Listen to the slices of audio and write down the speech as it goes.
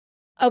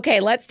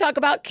Okay, let's talk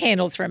about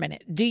candles for a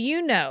minute. Do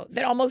you know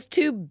that almost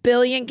 2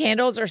 billion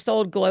candles are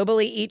sold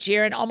globally each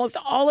year, and almost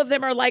all of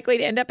them are likely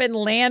to end up in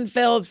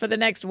landfills for the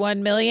next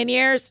 1 million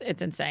years?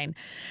 It's insane.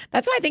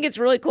 That's why I think it's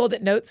really cool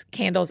that Notes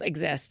candles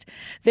exist.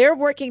 They're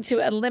working to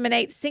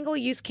eliminate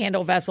single-use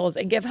candle vessels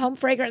and give home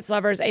fragrance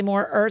lovers a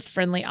more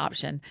earth-friendly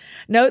option.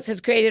 Notes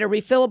has created a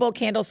refillable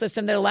candle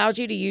system that allows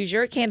you to use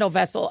your candle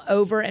vessel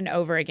over and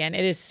over again.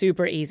 It is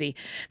super easy.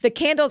 The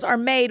candles are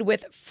made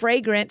with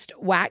fragranced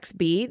wax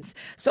beads,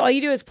 so all you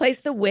do is place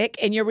the wick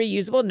in your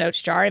reusable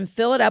Notes jar and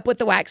fill it up with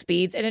the wax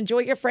beads and enjoy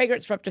your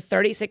fragrance for up to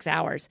 36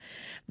 hours.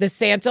 The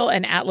Santal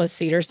and Atlas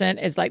cedar scent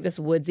is like this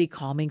woodsy,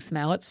 calming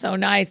smell. It's so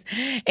nice.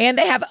 And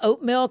they have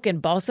oat milk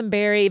and balsam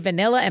berry,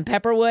 vanilla and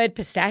pepperwood,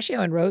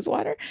 pistachio and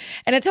rosewater,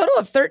 and a total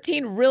of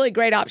 13 really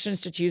great options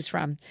to choose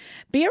from.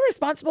 Be a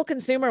responsible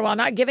consumer while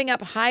not giving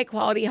up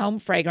high-quality home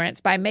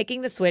fragrance by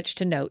making the switch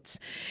to Notes.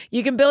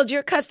 You can build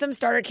your custom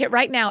starter kit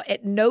right now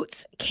at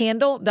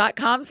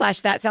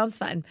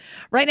notescandle.com/thatsoundsfun.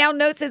 Right now,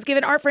 Notes is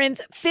giving our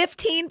friends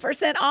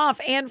 15%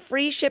 off and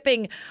free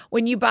shipping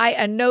when you buy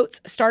a Notes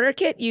starter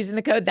kit using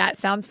the code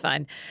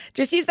ThatSoundsFun.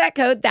 Just use that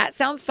code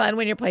ThatSoundsFun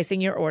when you're placing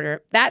your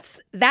order. That's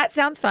That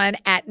Sounds Fun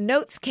at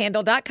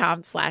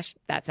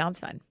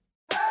notescandle.com/thatsoundsfun.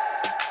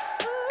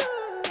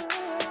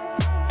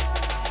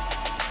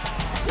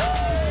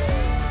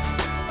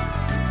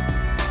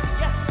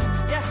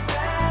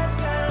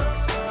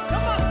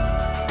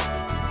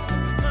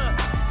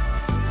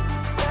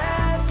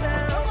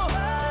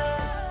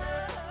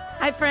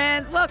 Hi,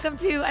 friends. Welcome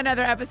to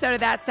another episode of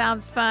That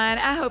Sounds Fun.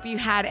 I hope you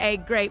had a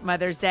great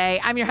Mother's Day.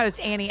 I'm your host,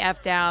 Annie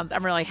F. Downs.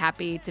 I'm really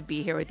happy to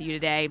be here with you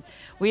today.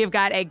 We have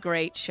got a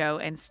great show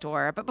in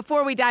store. But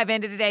before we dive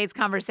into today's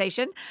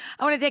conversation,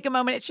 I want to take a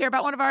moment to share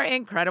about one of our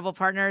incredible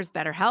partners,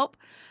 BetterHelp.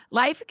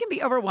 Life can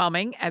be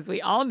overwhelming, as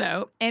we all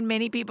know, and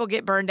many people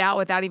get burned out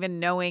without even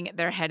knowing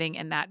they're heading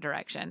in that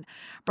direction.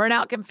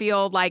 Burnout can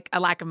feel like a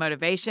lack of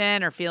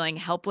motivation or feeling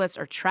helpless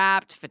or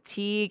trapped,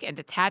 fatigue and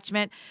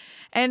detachment,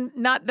 and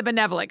not the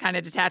benevolent kind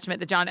of detachment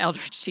that John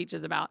Eldridge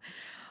teaches about.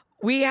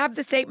 We have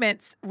the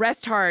statements,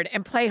 rest hard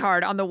and play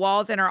hard, on the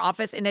walls in our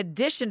office in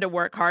addition to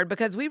work hard,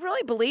 because we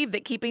really believe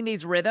that keeping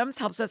these rhythms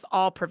helps us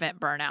all prevent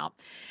burnout.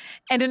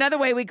 And another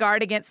way we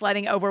guard against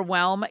letting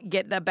overwhelm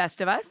get the best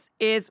of us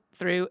is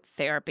through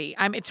therapy.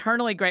 I'm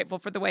eternally grateful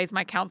for the ways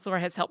my counselor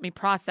has helped me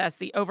process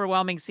the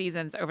overwhelming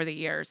seasons over the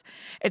years.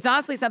 It's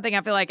honestly something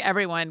I feel like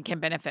everyone can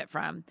benefit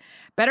from.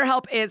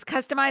 BetterHelp is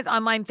customized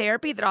online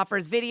therapy that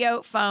offers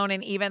video, phone,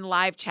 and even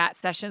live chat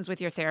sessions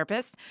with your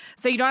therapist.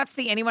 So you don't have to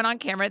see anyone on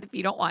camera if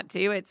you don't want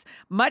to. It's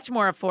much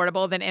more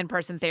affordable than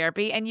in-person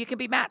therapy, and you can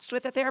be matched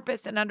with a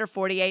therapist in under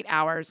 48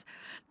 hours.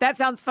 That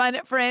sounds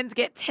fun, friends.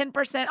 Get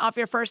 10% off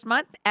your first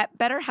month at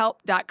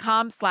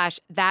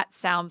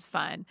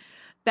betterhelp.com/thatsoundsfun.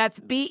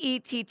 That's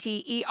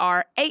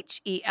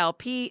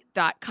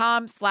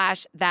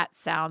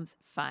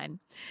BetterHelp.com/thatsoundsfun.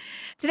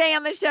 Today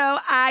on the show,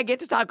 I get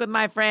to talk with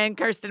my friend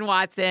Kirsten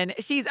Watson.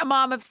 She's a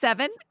mom of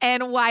 7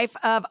 and wife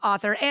of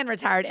author and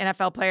retired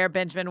NFL player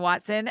Benjamin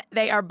Watson.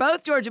 They are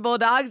both Georgia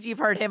Bulldogs. You've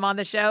heard him on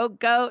the show.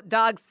 Go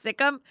Dogs, sick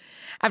 'em.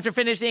 After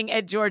finishing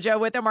at Georgia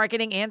with a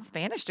marketing and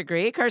Spanish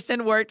degree,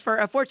 Kirsten worked for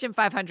a Fortune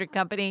 500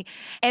 company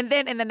and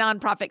then in the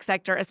nonprofit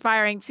sector,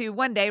 aspiring to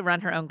one day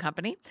run her own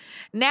company.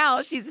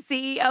 Now she's the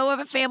CEO of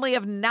a family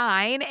of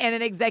 9 and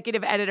an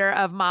executive editor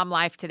of Mom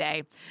Life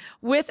Today.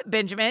 With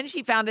Benjamin,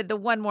 she founded the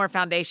One More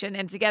Foundation,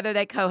 and together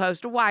they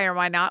co-host Why or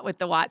Why Not with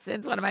the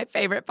Watsons, one of my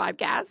favorite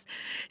podcasts.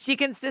 She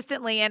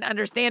consistently and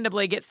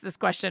understandably gets this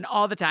question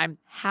all the time: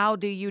 how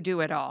do you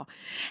do it all?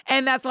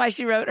 And that's why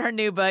she wrote her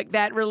new book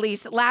that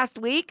released last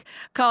week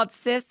called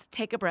Sis,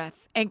 Take a Breath.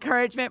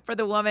 Encouragement for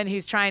the woman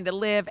who's trying to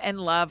live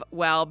and love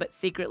well, but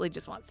secretly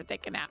just wants to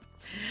take a nap.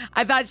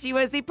 I thought she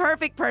was the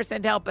perfect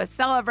person to help us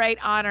celebrate,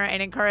 honor,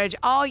 and encourage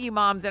all you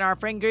moms in our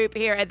friend group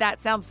here at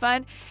That Sounds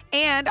Fun,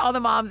 and all the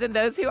moms and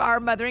those who are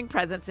mothering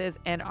presences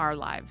in our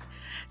lives.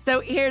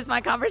 So here's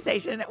my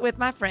conversation with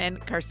my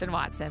friend Kirsten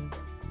Watson.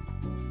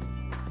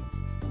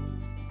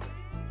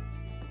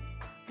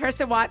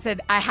 Kirsten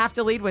Watson, I have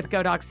to lead with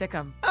Go Dogs, sick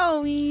 'em.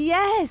 Oh,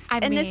 yes. I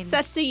mean, it's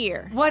such a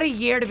year. What a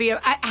year to be.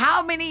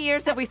 How many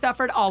years have we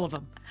suffered? All of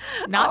them.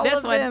 Not all this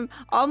of one. Them,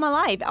 all my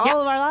life.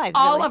 All of our lives.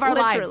 All really. of our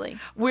Literally.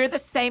 lives. We're the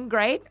same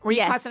grade? Were you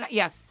Yes. passing?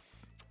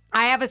 Yes.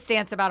 I have a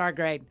stance about our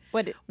grade.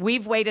 What?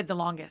 We've waited the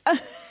longest.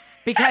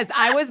 Because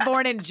I was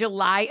born in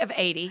July of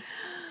 80.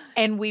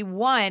 And we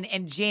won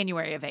in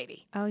January of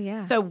 80. Oh, yeah.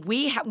 So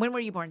when were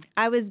you born?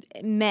 I was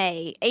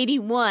May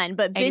 81,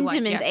 but 81,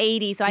 Benjamin's yes.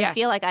 80, so I Yes.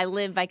 feel like I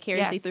live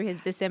vicariously Yes. through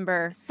his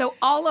December. So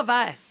all of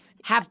us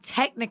have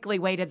technically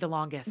waited the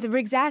longest.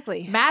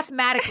 Exactly.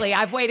 Mathematically,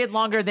 I've waited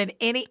longer than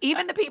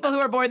even the people who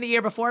were born the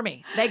year before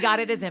me. They got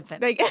it as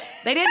infants. They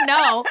didn't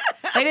know.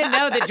 They didn't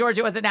know that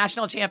Georgia was a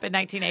national champ in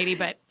 1980,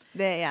 but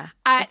Yeah.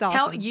 It's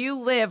awesome. You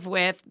live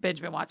with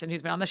Benjamin Watson,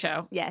 who's been on the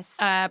show. Yes.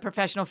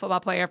 Professional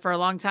football player for a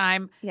long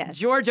time. Yes.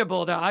 Georgia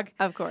Bulldog.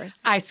 Of course.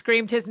 I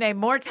screamed his name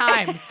more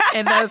times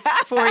in those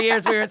 4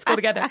 years we were at school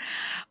together.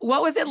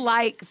 What was it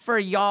like for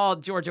y'all,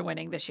 Georgia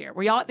winning this year?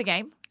 Were y'all at the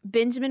game?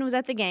 Benjamin was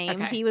at the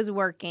game. Okay. He was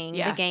working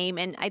the game,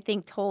 and I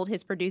think told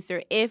his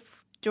producer,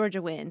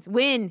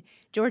 when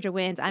Georgia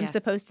wins, I'm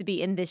supposed to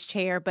be in this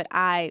chair, but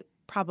I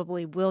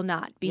probably will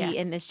not be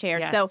in this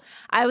chair. So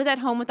I was at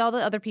home with all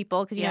the other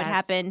people because, you know, it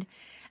happened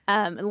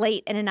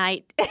late in the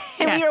night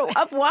and we were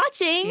up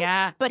watching,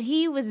 but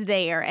he was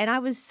there and I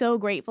was so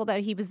grateful that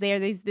he was there.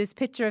 There's this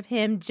picture of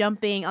him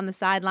jumping on the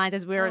sidelines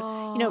as we were,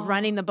 you know,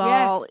 running the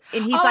ball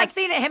and he's like, I've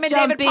seen it, him and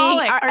David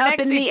Pollack are up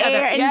next in to the each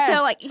air. other. And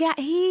so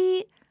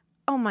like,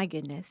 oh my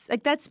goodness.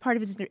 Like that's part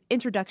of his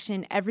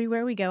introduction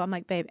everywhere we go. I'm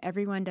like, babe,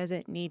 everyone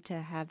doesn't need to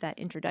have that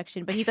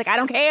introduction. But he's like, I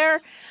don't care.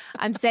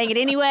 I'm saying it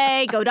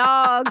anyway. Go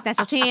Dogs,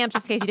 national champs,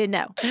 just in case you didn't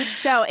know.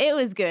 So it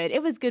was good.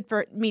 It was good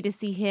for me to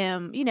see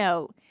him, you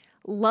know,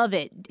 love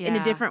it in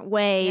a different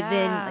way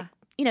than, like,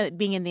 you know,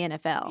 being in the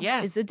NFL.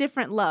 Yes. It's a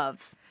different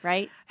love,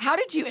 right? How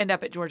did you end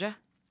up at Georgia?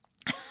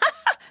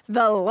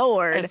 The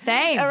Lord.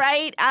 Same. All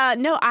right.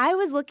 No, I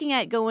was looking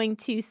at going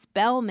to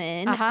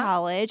Spelman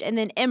College and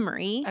then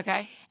Emory.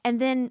 Okay.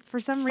 And then for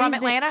some from reason...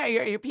 From Atlanta? Are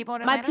your people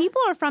in Atlanta? My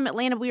people are from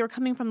Atlanta. We were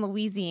coming from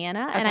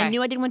Louisiana. And I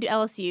knew I didn't want to do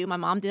LSU. My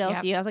mom did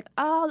LSU. I was like,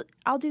 oh,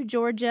 I'll do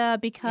Georgia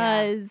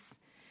because...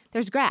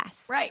 there's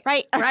grass.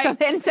 Right. Or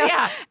something.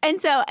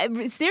 And so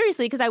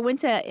seriously, because I went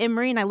to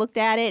Emory and I looked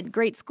at it,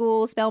 great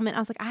school, Spelman. I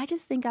was like, I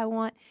just think I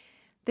want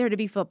there to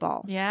be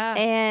football. Yeah.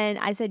 And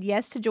I said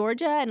yes to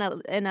Georgia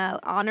in a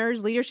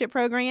honors leadership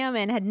program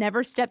and had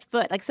never stepped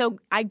foot. Like, so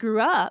I grew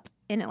up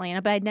in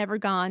Atlanta, but I'd never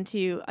gone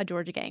to a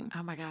Georgia game.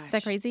 Oh my gosh. Is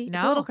that crazy? No.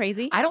 It's a little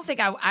crazy. I don't think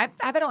I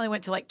only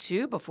went to like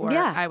 2 before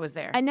I was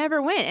there. I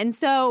never went. And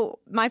so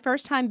my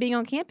first time being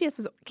on campus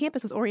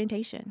was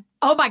orientation.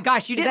 Oh my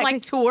gosh. You didn't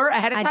like tour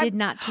ahead of time? I did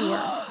not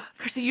tour.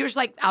 So you're just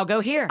like, I'll go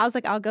here. I was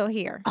like, I'll go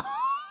here.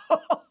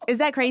 Is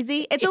that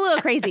crazy? It's a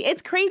little crazy.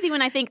 It's crazy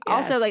when I think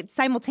also like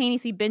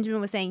simultaneously Benjamin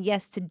was saying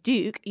yes to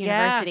Duke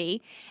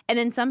University. And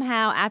then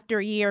somehow after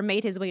a year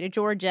made his way to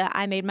Georgia.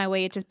 I made my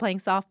way to just playing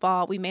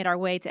softball. We made our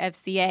way to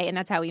FCA and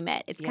that's how we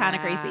met. It's kind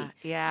of crazy.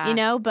 Yeah. You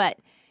know, but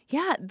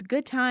yeah,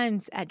 good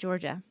times at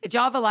Georgia. Did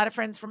y'all have a lot of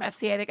friends from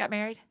FCA that got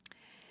married?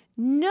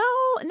 No,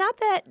 not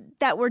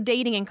that we're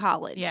dating in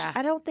college. Yeah.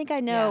 I don't think I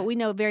know. Yeah. We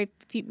know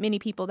many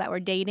people that were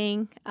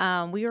dating.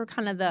 We were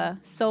kind of the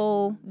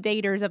sole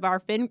daters of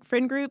our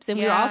friend groups, and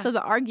we were also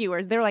the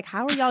arguers. They were like,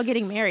 how are y'all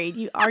getting married?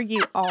 You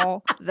argue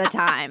all the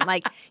time.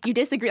 Like, you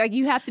disagree. Like,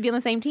 you have to be on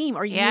the same team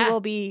or you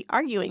will be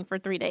arguing for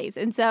 3 days.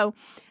 And so,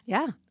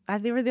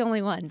 they were the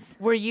only ones.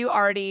 Were you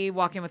already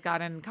walking with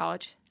God in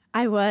college?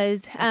 I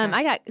was.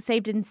 I got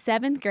saved in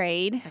 7th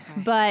grade,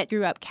 but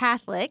grew up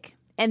Catholic.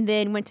 And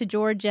then went to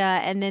Georgia,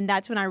 and then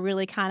that's when I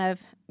really kind of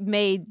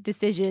made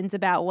decisions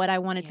about what I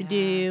wanted to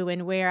do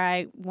and where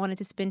I wanted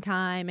to spend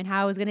time and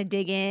how I was going to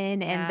dig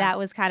in. And that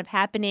was kind of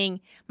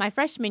happening my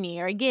freshman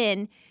year.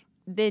 Again,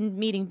 then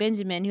meeting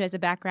Benjamin, who has a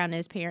background in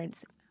his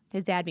parents,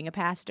 his dad being a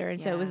pastor.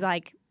 And so it was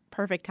like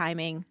perfect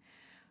timing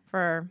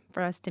for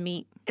us to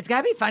meet. It's got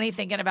to be funny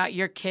thinking about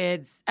your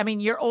kids. I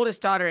mean, your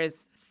oldest daughter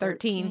is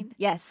 13.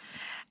 Yes.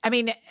 I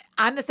mean,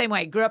 I'm the same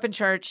way. Grew up in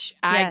church.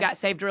 I got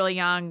saved really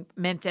young,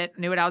 meant it,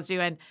 knew what I was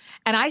doing.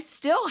 And I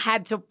still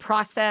had to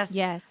process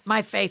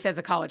my faith as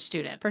a college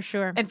student. For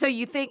sure. And so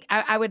you think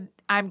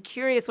I'm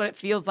curious what it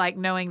feels like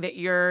knowing that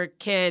your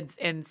kids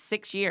in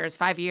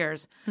 5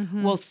 years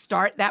will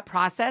start that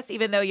process,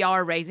 even though y'all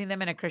are raising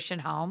them in a Christian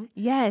home.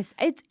 Yes.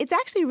 It's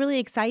actually really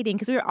exciting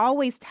because we're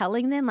always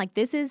telling them, like,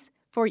 this is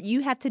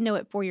you have to know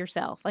it for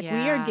yourself. Like,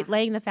 we are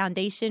laying the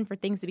foundation for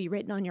things to be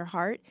written on your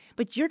heart,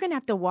 but you're going to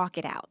have to walk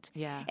it out.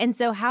 Yeah. And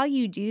so how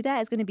you do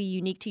that is going to be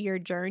unique to your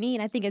journey.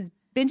 And I think as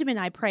Benjamin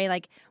and I pray,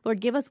 like, Lord,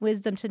 give us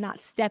wisdom to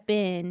not step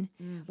in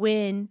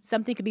when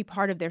something could be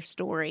part of their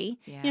story.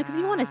 Yeah. You know, because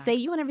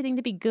you want everything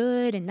to be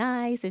good and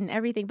nice and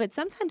everything, but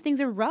sometimes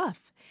things are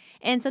rough.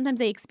 And sometimes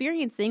they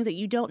experience things that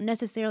you don't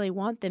necessarily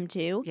want them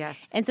to. Yes.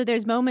 And so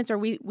there's moments where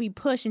we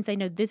push and say,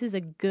 no, this is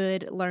a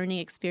good learning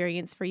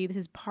experience for you. This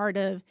is part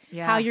of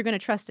how you're going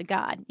to trust a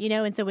God, you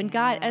know? And so when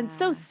God, and it's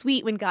so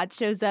sweet when God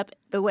shows up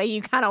the way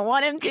you kind of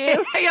want him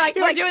to. You're like,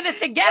 we're doing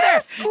this together.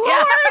 Yes, Lord,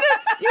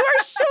 you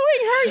are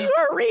showing her you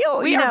are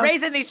real. We are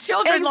raising these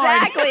children,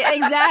 exactly, Lord.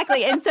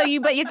 Exactly. And so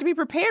you have to be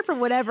prepared for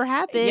whatever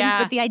happens. Yeah.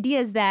 But the idea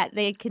is that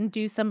they can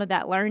do some of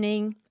that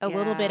learning a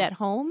little bit at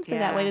home. So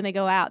that way when they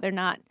go out, they're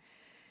not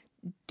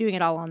doing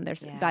it all on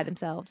by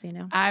themselves, you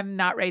know. I'm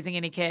not raising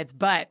any kids,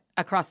 but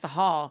across the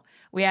hall,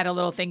 we had a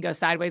little thing go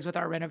sideways with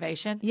our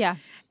renovation. Yeah.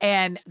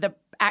 And the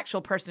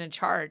actual person in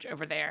charge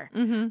over there,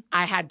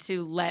 I had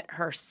to let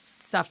her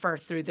suffer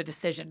through the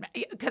decision.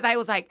 Because I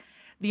was like,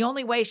 the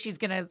only way she's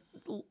going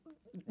to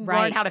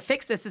learn how to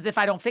fix this is if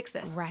I don't fix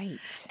this. Right.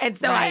 And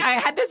so I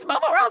had this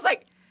moment where I was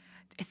like,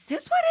 is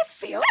this what it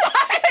feels like?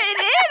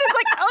 It is. It's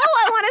like,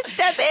 I want to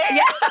step in.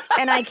 Yeah.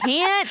 And I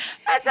can't.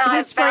 That's how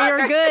This is for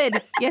your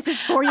good. Yes, it's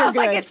for your good. I was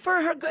like, it's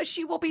for her good.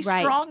 She will be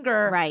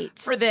stronger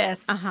for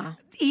this.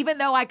 Even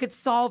though I could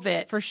solve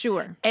it. For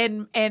sure.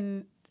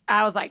 And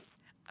I was like,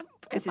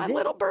 it's my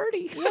little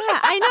birdie. Yeah,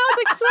 I know.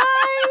 It's like,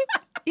 fly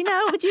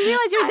but you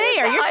realize you're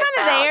there. You're kind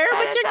of there,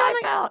 but you're kind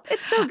of,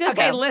 it's so good.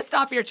 Okay, though. list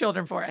off your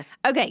children for us.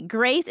 Okay,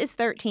 Grace is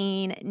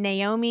 13.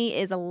 Naomi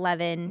is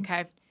 11.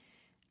 Okay.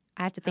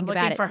 I have to think I'm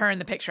about looking it. for her in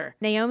the picture.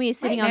 Naomi is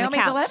sitting on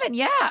Naomi's the couch. 11.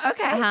 Yeah,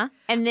 okay. Uh-huh.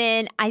 And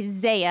then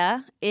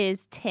Isaiah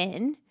is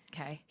 10.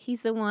 Okay.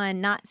 He's the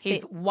one not...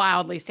 He's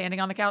wildly standing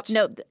on the couch?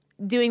 No,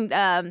 doing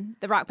the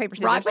rock, paper,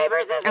 scissors. Rock, paper,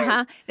 scissors?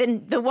 Uh-huh.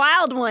 Then the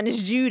wild one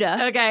is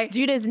Judah. Okay.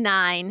 Judah's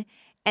 9.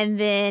 And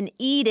then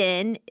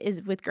Eden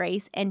is with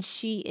Grace, and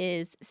she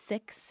is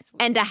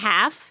 6.5. I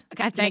have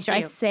to make thank sure I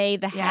you. say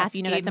the half. Yes, That's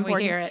Eden, we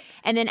important. hear it.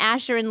 And then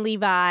Asher and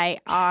Levi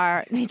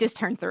they just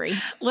turned 3.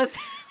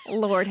 Listen.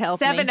 Lord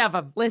help me. 7 of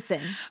them.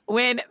 Listen.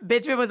 When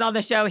Benjamin was on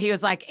the show, he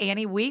was like,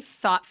 Annie, we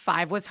thought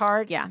 5 was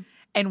hard. Yeah.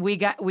 And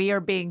we are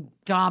being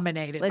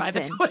dominated by the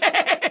Listen. twins.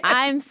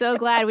 I'm so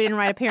glad we didn't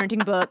write a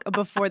parenting book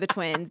before the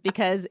twins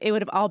because it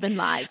would have all been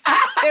lies.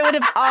 It would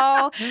have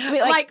all...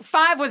 Like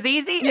 5 was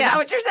easy? Is that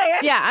what you're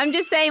saying? Yeah, I'm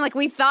just saying,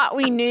 we thought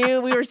we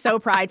knew. We were so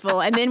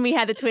prideful. And then we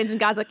had the twins, and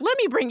God's like, let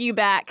me bring you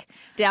back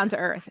down to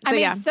earth.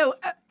 So,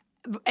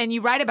 and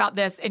you write about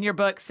this in your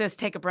book, Sis,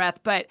 Take a Breath,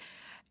 but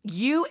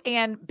you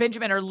and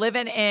Benjamin are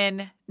living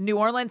in New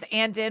Orleans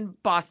and in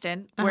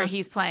Boston, where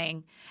he's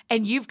playing,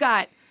 and you've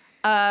got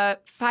a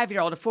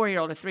 5-year-old, a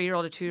 4-year-old, a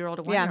 3-year-old, a 2-year-old,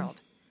 a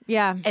 1-year-old.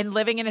 Yeah. And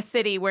living in a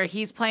city where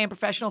he's playing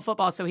professional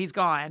football, so he's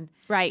gone.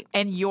 Right.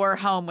 And you're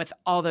home with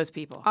all those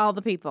people. All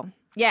the people.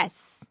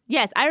 Yes.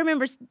 Yes. I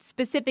remember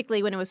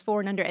specifically when it was 4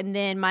 and under. And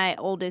then my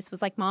oldest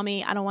was like,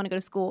 Mommy, I don't want to go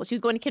to school. She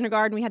was going to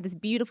kindergarten. We had this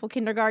beautiful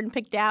kindergarten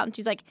picked out. And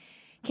she's like,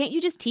 can't you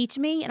just teach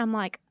me? And I'm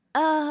like,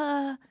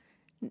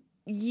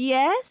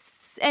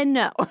 yes and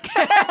no.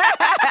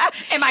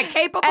 Am I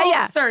capable?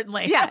 Yeah.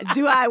 Certainly. Yeah.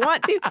 Do I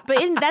want to? But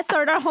that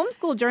started our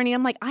homeschool journey.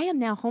 I'm like, I am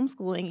now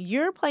homeschooling.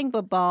 You're playing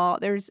football.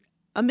 There's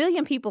a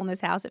million people in this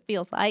house, it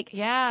feels like.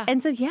 Yeah.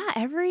 And so,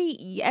 every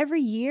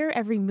year,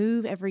 every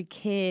move, every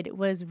kid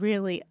was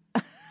really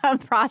a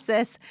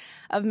process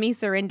of me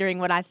surrendering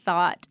what I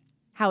thought,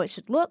 how it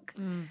should look,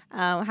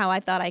 how I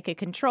thought I could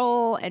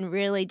control, and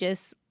really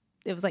just,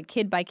 it was like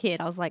kid by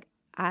kid. I was like,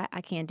 I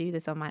can't do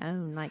this on my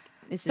own. Like,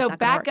 it's just so not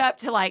gonna back work. up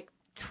to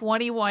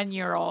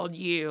 21-year-old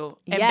you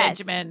and Yes.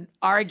 Benjamin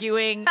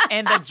arguing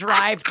in the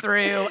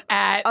drive-through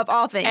at Of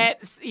all things.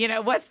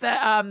 at what's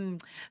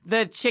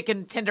the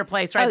chicken tender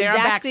place right there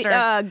on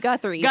Baxter?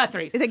 Guthrie's.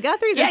 Guthrie's. Is it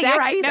Guthrie's Yeah, or you're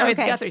right. Zaxby's? No, it's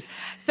Okay. Guthrie's.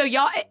 So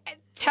y'all,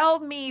 tell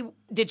me,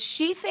 did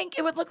she think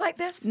it would look like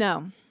this?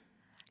 No.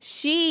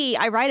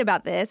 I write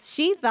about this.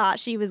 She thought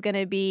she was going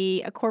to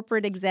be a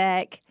corporate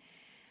exec,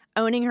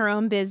 owning her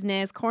own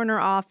business, corner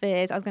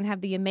office. I was going to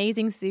have the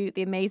amazing suit,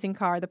 the amazing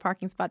car, the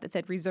parking spot that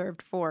said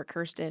reserved for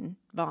Kirsten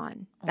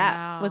Vaughn.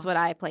 That was what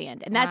I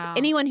planned. And that's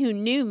anyone who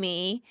knew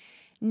me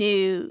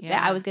knew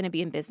that I was going to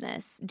be in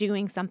business,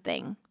 doing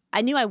something.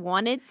 I knew I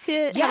wanted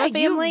to have a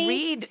family. You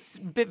read,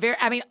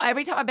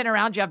 every time I've been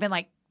around you, I've been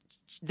like,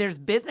 there's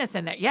business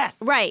in there. Yes.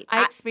 Right.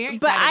 I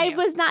experienced but that. I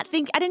was not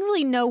I didn't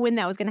really know when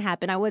that was going to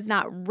happen. I was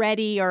not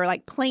ready or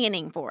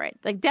planning for it.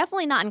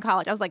 Definitely not in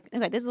college. I was like,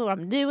 okay, this is what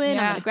I'm doing.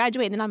 I'm going to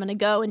graduate and then I'm going to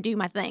go and do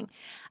my thing.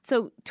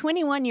 So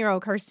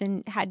 21-year-old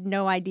Kirsten had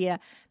no idea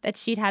that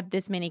she'd have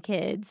this many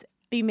kids,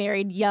 be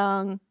married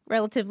young,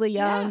 relatively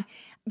young,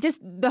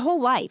 just the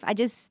whole life. I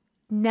just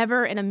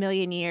never in a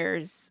million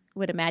years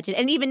would imagine.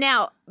 And even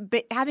now,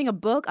 but having a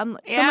book, someone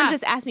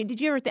just asked me, did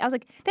you ever think? I was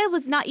like, that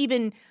was not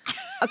even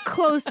a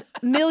close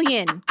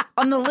million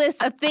on the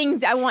list of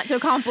things I want to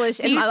accomplish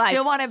in my life. Do you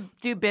still want to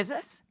do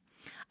business?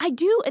 I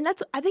do. And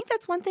I think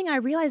that's one thing I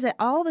realized, that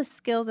all the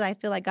skills that I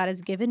feel like God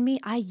has given me,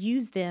 I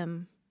use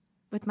them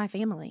with my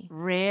family.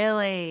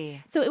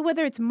 Really? So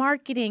whether it's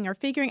marketing or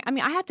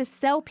I have to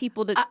sell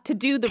people to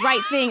do the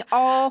right thing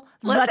all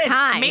the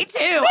time. Me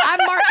too. I'm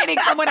marketing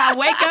from when I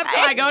wake up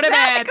till I go to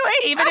bed,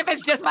 even if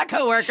it's just my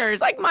coworkers.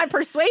 It's like my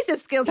persuasive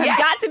skills have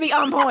got to be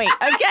on point.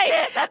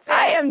 Okay, That's it.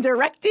 I am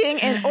directing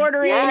and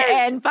ordering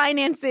and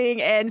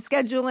financing and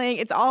scheduling.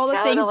 It's all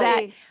the things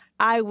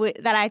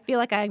that I feel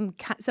like I'm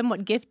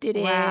somewhat gifted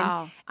in.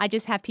 I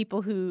just have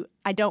people who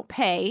I don't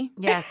pay.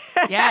 Yes.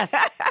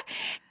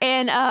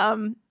 And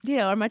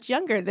are much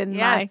younger than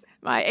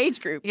my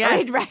age group, my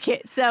age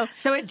bracket. So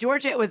at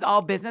Georgia, it was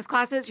all business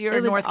classes. You were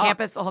in North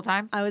Campus the whole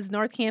time. I was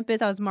North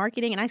Campus. I was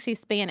marketing and actually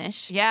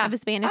Spanish. Yeah, I have a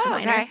Spanish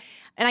minor. Okay.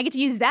 And I get to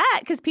use that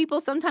because people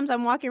sometimes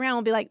I'm walking around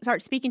will be like,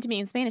 start speaking to me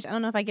in Spanish. I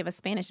don't know if I give a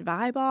Spanish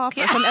vibe off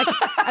or something.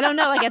 I don't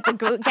know. At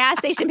the gas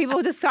station, people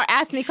will just start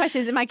asking me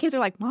questions, and my kids are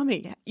like,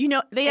 "Mommy,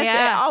 they have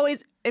to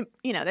always,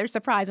 they're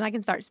surprised when I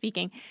can start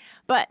speaking."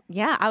 But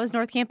yeah, I was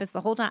North Campus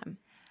the whole time.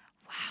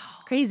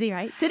 Wow, crazy,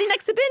 right? Sitting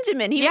next to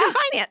Benjamin, he was in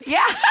finance.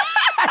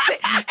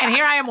 Yeah, and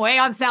here I am way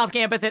on South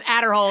Campus at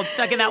Adderhold,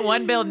 stuck in that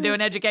one building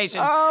doing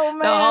education. Oh man,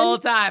 the whole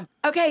time.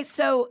 Okay,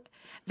 so.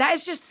 That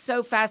is just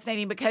so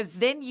fascinating because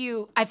then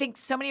I think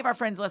so many of our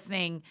friends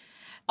listening,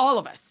 all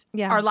of us,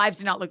 our lives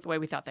do not look the way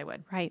we thought they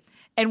would. Right.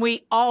 And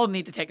we all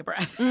need to take a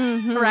breath,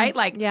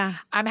 right? Yeah.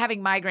 I'm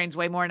having migraines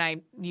way more than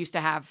I used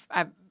to have.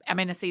 I'm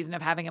in a season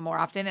of having him more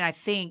often. And I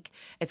think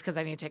it's because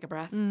I need to take a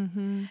breath.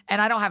 Mm-hmm.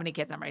 And I don't have any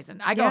kids I'm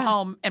raising. I go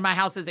home and my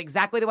house is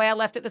exactly the way I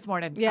left it this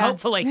morning,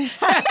 hopefully.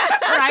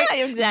 Right?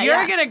 Exactly.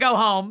 You're going to go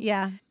home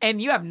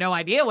and you have no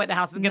idea what the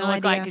house is going to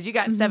look like because you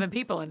got 7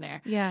 people in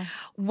there. Yeah.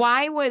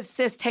 Why was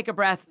Sis Take a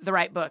Breath the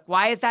right book?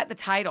 Why is that the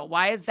title?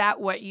 Why is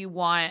that what you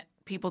want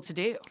people to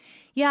do?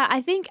 Yeah,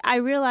 I think I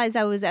realized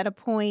I was at a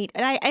point,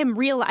 and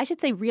I should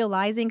say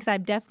realizing, because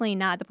I'm definitely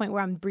not at the point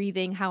where I'm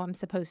breathing how I'm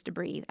supposed to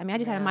breathe. I mean, I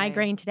just had a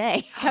migraine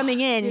today coming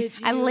in. Did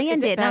you? I landed.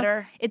 Is it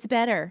better? It's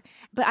better.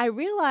 But I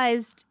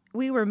realized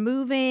we were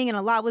moving and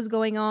a lot was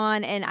going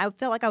on, and I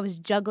felt like I was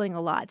juggling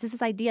a lot. Just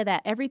this idea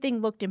that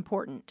everything looked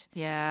important.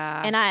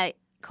 Yeah. And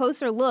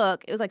closer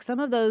look, it was like some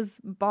of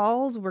those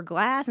balls were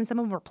glass and some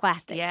of them were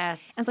plastic. Yes.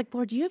 And I was like,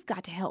 Lord, you have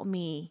got to help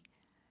me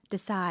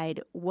decide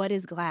what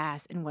is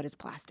glass and what is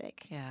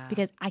plastic. Yeah.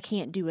 Because I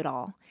can't do it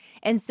all.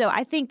 And so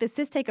I think the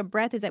Sis Take a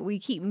Breath is that we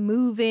keep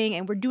moving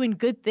and we're doing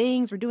good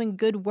things, we're doing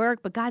good work,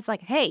 but God's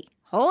like, hey,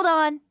 hold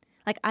on.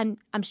 Like I'm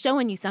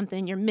showing you something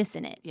and you're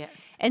missing it.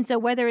 Yes. And so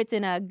whether it's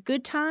in a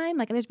good time,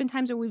 like there's been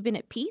times where we've been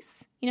at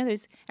peace,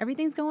 there's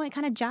everything's going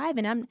kind of jive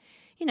and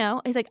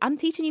it's like I'm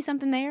teaching you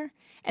something there.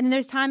 And then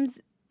there's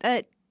times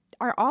that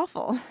are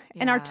awful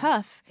and are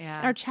tough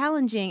and are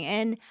challenging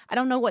and I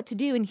don't know what to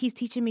do and he's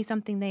teaching me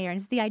something there. And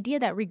it's the idea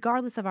that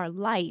regardless of our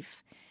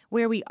life,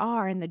 where we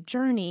are in the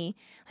journey,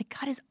 like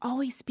God is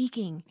always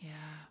speaking. Yeah.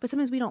 But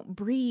sometimes we don't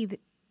breathe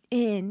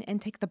in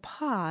and take the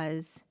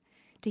pause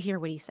to hear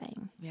what he's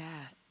saying.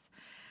 Yes.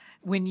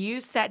 When you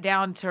sat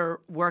down to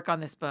work on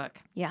this book,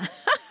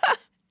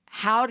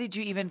 how did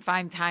you even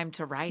find time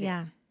to write it?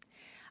 Yeah.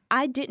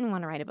 I didn't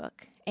want to write a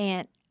book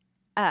and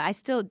I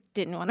still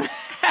didn't want to.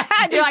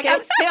 You're like,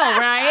 I'm still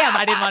where I am.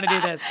 I didn't want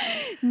to do this.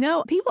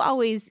 No, people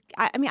always.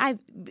 I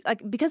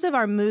because of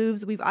our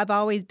moves, I've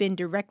always been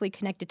directly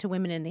connected to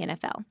women in the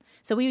NFL.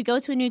 So we would go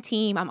to a new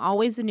team. I'm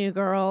always the new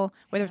girl,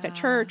 whether it's at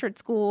church or at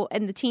school,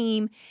 and the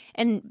team.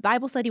 And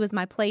Bible study was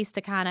my place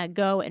to kind of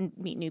go and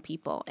meet new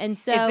people. And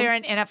so, is there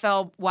an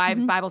NFL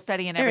wives Bible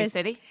study in every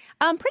city?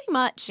 Pretty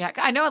much. Yeah,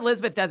 I know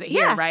Elizabeth does it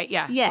here, right?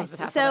 Yeah. Yes.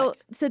 So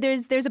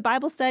there's a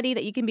Bible study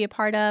that you can be a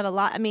part of. A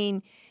lot. I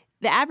mean.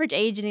 The average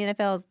age in the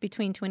NFL is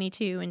between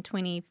 22 and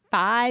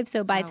 25.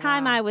 So by the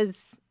time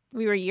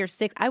we were year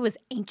 6, I was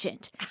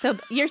ancient. So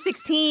year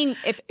 16,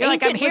 if you're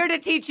like, I'm here to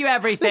teach you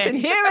everything. Listen,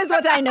 here is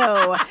what I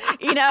know,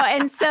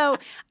 And so,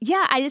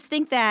 I just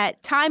think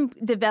that time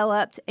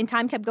developed and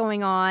time kept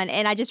going on,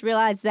 and I just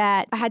realized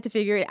that I had to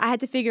figure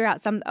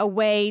out a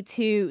way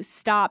to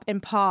stop and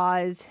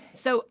pause.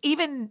 So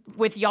even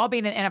with y'all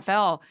being in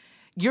NFL,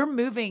 you're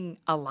moving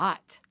a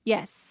lot.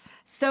 Yes.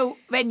 So,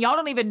 and y'all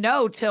don't even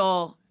know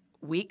till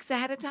weeks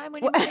ahead of time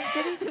when you're moving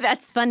cities?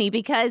 That's funny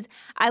because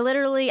I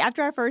literally,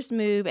 after our first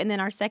move and then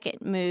our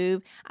second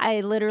move, I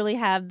literally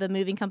have the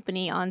moving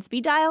company on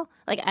speed dial.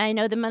 Like, I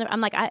know them.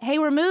 I'm like, hey,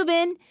 we're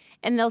moving.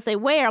 And they'll say,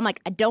 where? I'm like,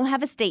 I don't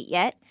have a state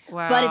yet,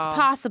 but it's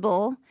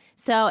possible.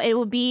 So it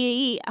will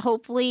be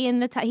hopefully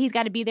he's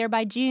got to be there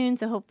by June.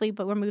 So hopefully,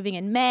 but we're moving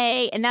in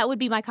May. And that would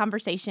be my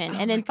conversation.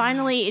 And then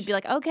finally it'd be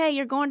like, okay,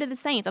 you're going to the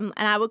Saints. And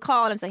I would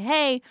call and I'm like,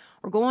 hey,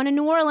 we're going to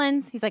New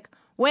Orleans. He's like,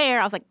 where?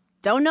 I was like,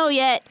 don't know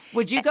yet.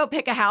 Would you go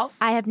pick a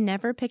house? I have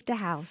never picked a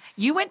house.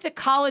 You went to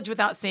college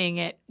without seeing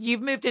it.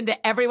 You've moved into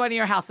every one of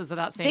your houses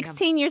without seeing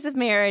 16 years of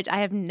marriage, I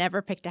have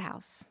never picked a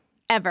house.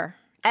 Ever.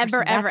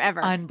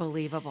 Ever.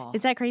 Unbelievable.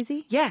 Is that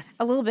crazy? Yes.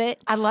 A little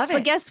bit. I love it.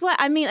 But guess what?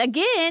 I mean,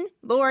 again,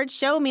 Lord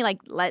showed me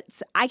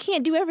I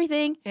can't do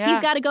everything. Yeah.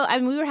 He's got to go. I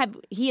mean,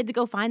 he had to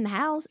go find the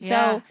house. Yeah.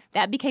 So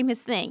that became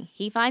his thing.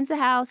 He finds the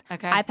house.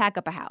 Okay. I pack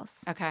up a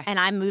house. Okay. And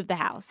I move the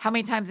house. How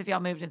many times have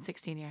y'all moved in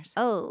 16 years?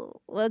 Oh,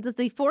 well, there's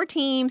the 4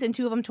 teams and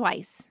 2 of them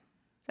twice.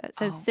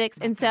 So 6.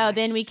 And so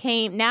then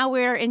now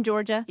we're in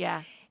Georgia.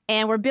 Yeah.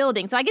 And we're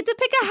building. So I get to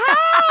pick a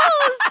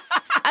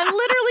house. I'm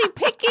literally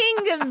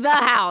picking the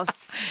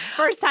house.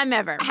 First time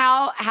ever.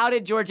 How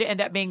did Georgia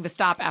end up being the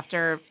stop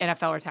after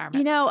NFL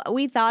retirement?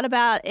 We thought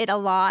about it a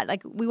lot.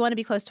 Like, we want to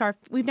be close to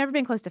we've never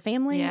been close to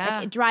family,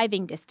 like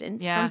driving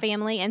distance from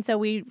family. And so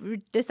we were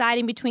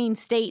deciding between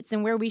states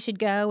and where we should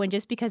go. And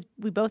just because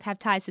we both have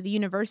ties to the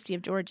University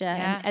of Georgia,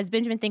 and as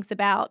Benjamin thinks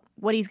about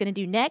what he's going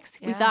to do next,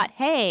 we thought,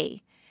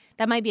 hey,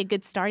 that might be a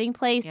good starting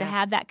place to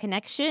have that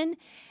connection.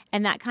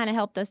 And that kind of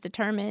helped us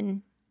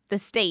determine the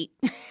state.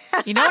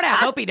 You know what I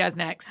hope he does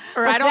next?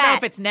 Or I don't know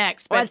if it's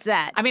next. But what's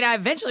that? I mean, I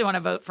eventually want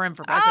to vote for him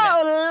for president.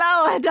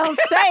 Oh, Lord, don't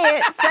say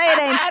it. Say it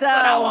ain't That's so.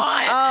 What I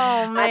want.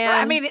 Oh, man.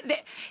 I mean,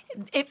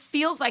 it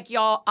feels like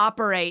y'all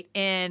operate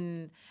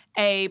in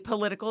a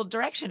political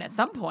direction at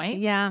some point.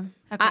 Yeah.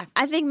 Okay.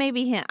 I think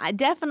maybe him. I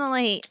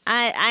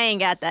ain't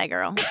got that,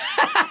 girl.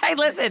 Hey,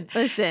 listen.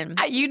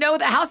 You know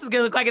what the house is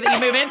going to look like that you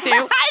move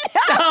into.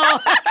 So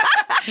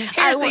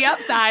here's the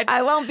upside.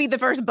 I won't be the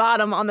first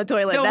bottom on the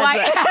toilet. The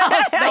White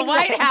House. The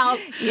White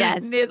House.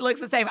 Yes. It looks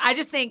the same. I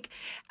just think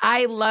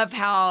I love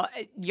how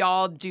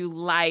y'all do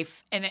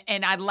life,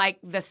 and I like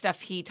the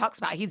stuff he talks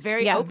about. He's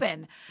very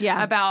open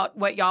about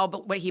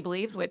what he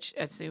believes, which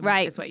assume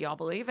is what y'all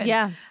believe.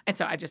 And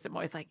so I just am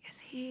always like,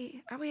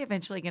 are we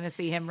eventually going to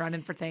see him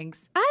running for things?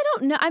 things? I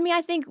don't know. I mean,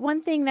 I think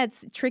one thing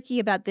that's tricky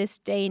about this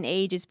day and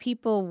age is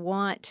people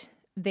want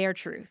their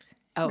truth.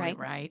 Oh,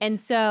 right. And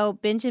so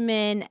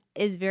Benjamin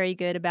is very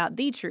good about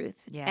the truth.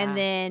 Yeah. And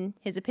then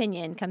his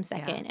opinion comes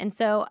second. And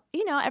so,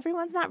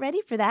 everyone's not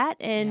ready for that.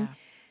 And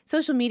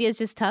social media is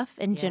just tough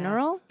in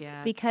general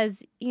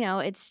because,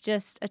 it's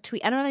just a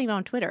tweet. I'm not even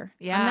on Twitter.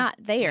 I'm not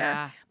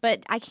there.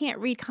 But I can't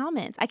read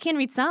comments. I can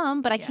read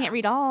some, but I can't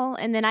read all.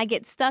 And then I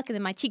get stuck and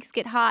then my cheeks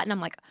get hot and I'm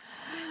like...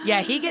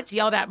 Yeah, he gets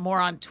yelled at more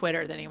on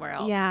Twitter than anywhere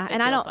else. Yeah,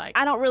 and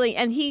I don't really...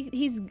 And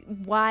he's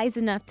wise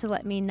enough to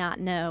let me not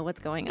know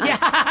what's going on.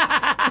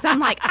 Yeah. Because I'm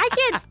like, I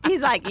can't...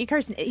 He's like,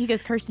 he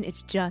goes, Kirsten,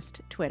 it's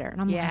just Twitter. And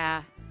I'm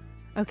like...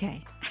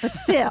 Okay, but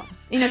still,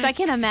 so I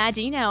can't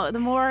imagine, the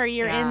more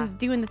you're in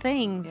doing the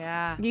things,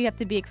 you have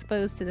to be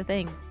exposed to the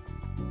things.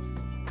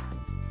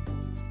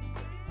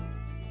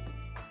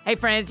 Hey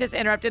friends, just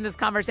interrupting this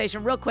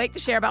conversation real quick to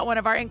share about one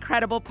of our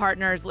incredible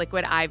partners,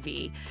 Liquid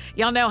IV.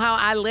 Y'all know how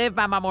I live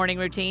by my morning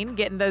routine.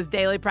 Getting those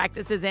daily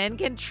practices in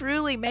can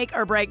truly make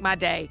or break my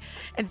day.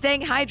 And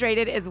staying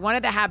hydrated is one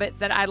of the habits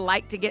that I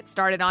like to get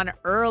started on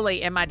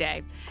early in my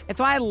day. It's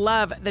why I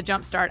love the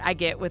jump start I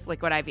get with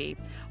Liquid IV.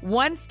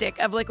 1 stick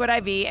of Liquid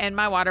IV in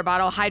my water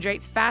bottle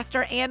hydrates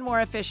faster and more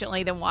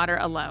efficiently than water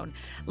alone.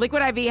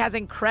 Liquid IV has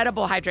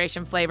incredible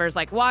hydration flavors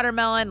like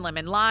watermelon,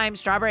 lemon lime,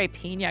 strawberry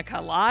pina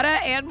colada,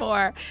 and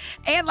more.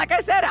 And like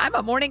I said, I'm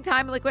a morning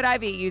time Liquid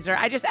IV user.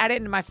 I just add it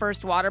into my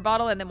first water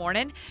bottle in the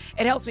morning.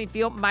 It helps me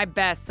feel my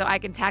best so I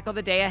can tackle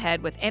the day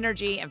ahead with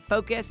energy and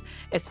focus,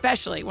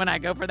 especially when I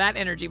go for that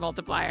energy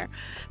multiplier.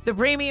 The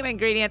premium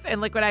ingredients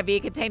in Liquid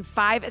IV contain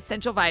 5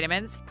 essential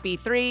vitamins,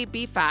 B3,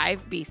 B5,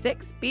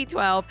 B6,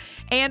 B12,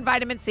 and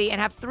vitamin C, and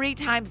have 3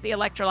 times the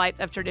electrolytes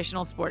of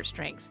traditional sports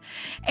drinks.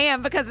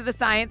 And because of the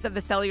science of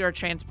the cellular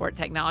transport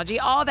technology,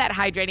 all that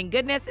hydrating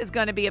goodness is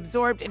going to be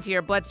absorbed into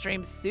your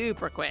bloodstream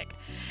super quick.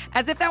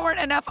 As if that weren't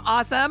enough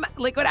awesome,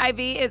 Liquid IV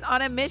is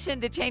on a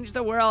mission to change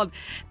the world.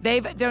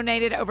 They've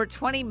donated over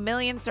 20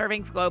 million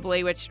servings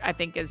globally, which I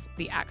think is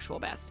the actual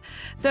best.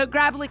 So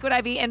grab Liquid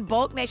IV in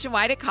bulk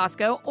nationwide at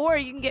Costco, or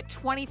you can get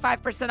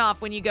 25%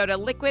 off when you go to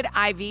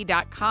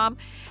liquidiv.com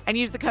and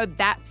use the code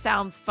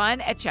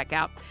ThatSoundsFun at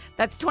checkout.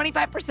 That's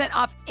 25%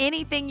 off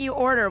anything you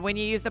order when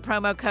you use the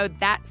promo code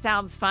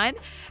ThatSoundsFun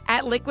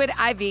at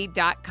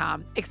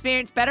liquidiv.com.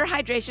 Experience better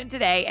hydration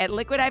today at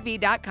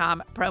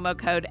liquidiv.com, promo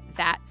code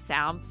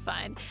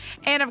ThatSoundsFun.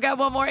 And I've got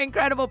one more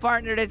incredible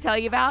partner to tell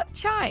you about,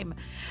 Chime.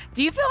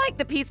 Do you feel like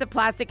the piece of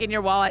plastic in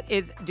your wallet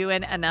is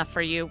doing enough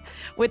for you?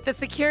 With the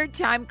secured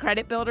Chime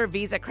Credit Builder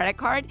Visa credit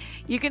card,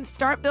 you can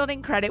start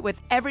building credit with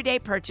everyday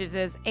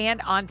purchases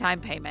and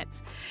on-time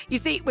payments. You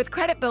see, with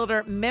Credit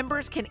Builder,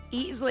 members can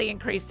easily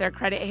increase their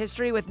credit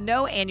history with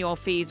no annual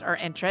fees or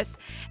interest.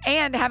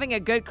 And having a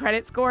good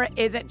credit score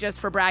isn't just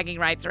for bragging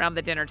rights around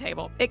the dinner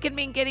table. It can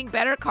mean getting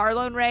better car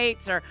loan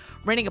rates or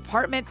renting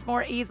apartments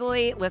more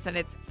easily. Listen,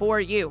 it's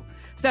for you.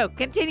 So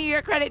continue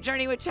your credit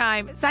journey with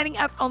Chime. Signing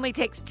up only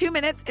takes 2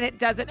 minutes and it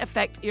doesn't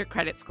affect your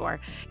credit score.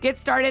 Get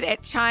started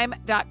at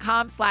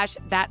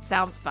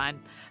chime.com/thatsoundsfun.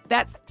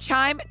 That's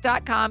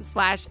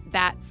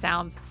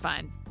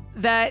chime.com/thatsoundsfun.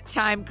 The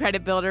Chime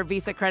Credit Builder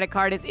Visa credit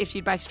card is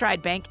issued by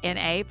Stride Bank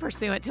N.A.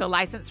 pursuant to a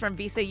license from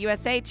Visa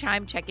USA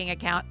Chime checking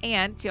account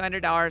and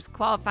 $200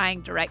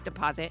 qualifying direct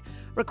deposit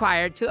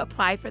required to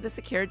apply for the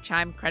secured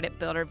Chime Credit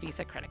Builder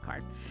Visa credit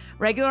card.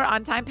 Regular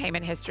on-time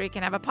payment history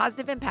can have a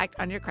positive impact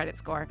on your credit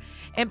score.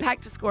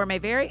 Impact to score may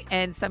vary,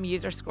 and some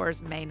user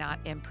scores may not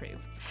improve.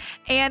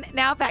 And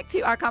now back to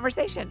our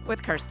conversation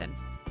with Kirsten.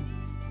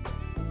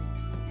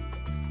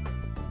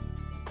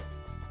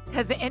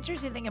 Because the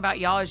interesting thing about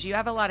y'all is you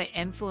have a lot of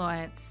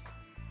influence,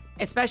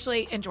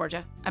 especially in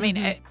Georgia. I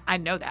mean, I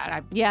know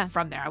that. I'm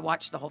from there. I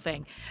watched the whole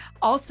thing.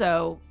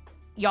 Also,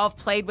 y'all have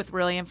played with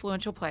really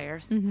influential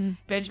players.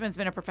 Benjamin's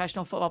been a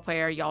professional football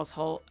player y'all's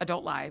whole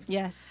adult lives.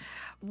 Yes.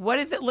 What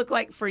does it look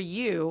like for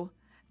you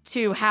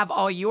to have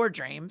all your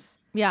dreams,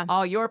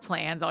 all your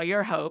plans, all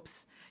your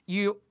hopes?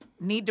 You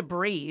need to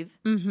breathe.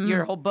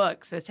 Your whole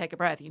book says take a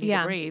breath. You need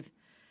to breathe.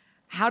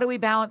 How do we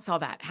balance all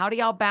that? How do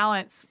y'all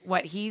balance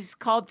what he's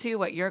called to,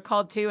 what you're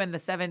called to, and the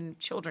 7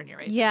 children you're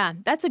raising? Yeah,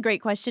 that's a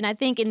great question. I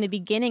think in the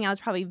beginning, I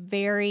was probably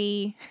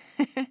very,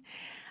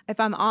 if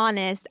I'm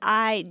honest,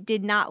 I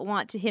did not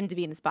want him to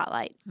be in the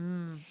spotlight.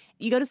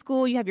 You go to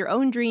school, you have your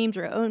own dreams,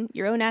 your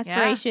own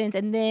aspirations,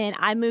 and then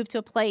I moved to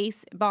a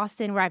place,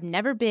 Boston, where I've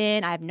never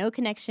been. I have no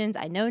connections.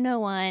 I know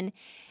no one.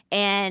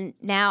 And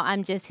now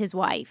I'm just his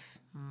wife.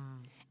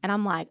 And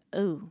I'm like,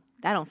 ooh.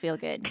 That don't feel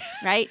good,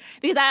 right?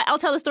 Because I'll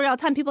tell the story all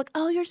the time. People are like,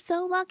 oh, you're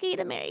so lucky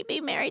to be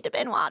married to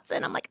Ben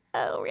Watson. I'm like,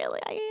 oh, really?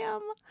 I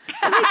am.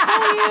 Let me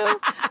tell you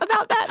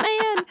about that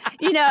man.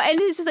 And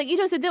it's just like,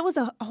 so there was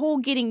a whole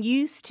getting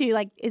used to,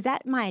 like, is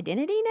that my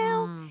identity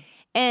now?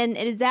 And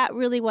is that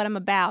really what I'm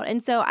about?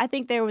 And so I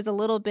think there was a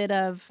little bit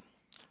of,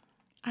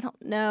 I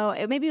don't know.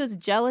 Maybe it was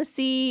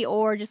jealousy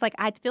or just like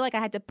I feel like I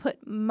had to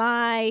put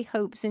my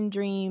hopes and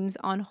dreams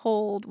on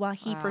hold while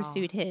he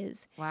pursued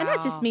his. Wow. And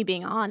that's just me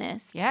being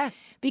honest.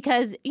 Yes.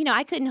 Because,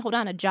 I couldn't hold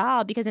on a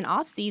job because in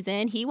off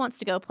season, he wants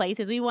to go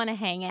places. We want to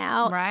hang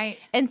out. Right.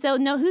 And so,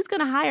 no, who's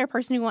going to hire a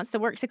person who wants to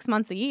work 6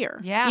 months a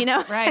year?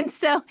 Yeah. Right. And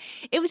so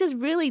it was just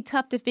really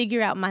tough to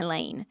figure out my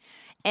lane.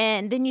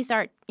 And then you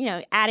start,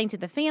 adding to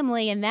the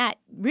family, and that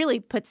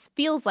really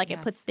feels like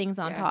it puts things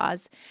on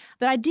pause.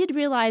 But I did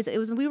realize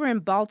we were in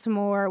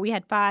Baltimore. We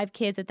had 5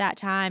 kids at that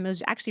time. It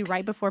was actually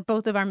right before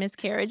both of our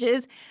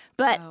miscarriages.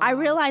 But I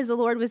realized the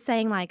Lord was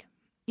saying, like,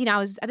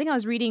 I think I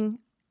was reading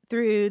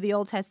through the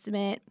Old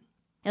Testament.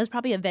 It was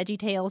probably a Veggie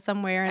Tale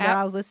somewhere that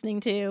I was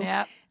listening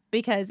to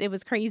because it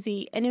was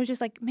crazy. And it was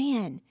just like,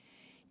 man,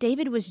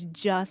 David was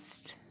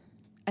just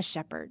a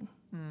shepherd.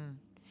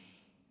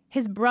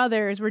 His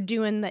brothers were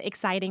doing the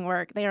exciting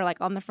work. They were like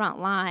on the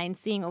front line,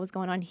 seeing what was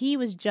going on. He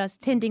was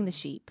just tending the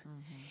sheep.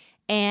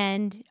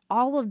 And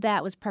all of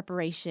that was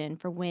preparation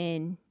for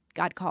when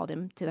God called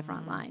him to the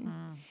front line.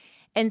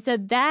 And so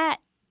that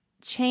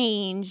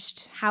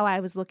changed how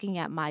I was looking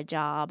at my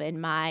job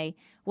and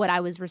what I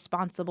was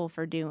responsible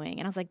for doing.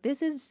 And I was like,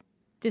 this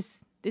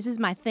is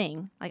my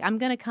thing. Like, I'm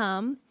going to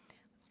come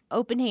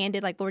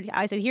open-handed. Like, Lord,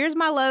 I said, here's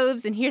my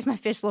loaves and here's my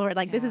fish, Lord.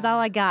 Like, this is all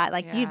I got.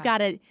 Like, you've got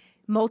to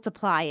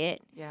multiply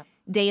it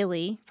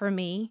daily for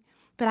me.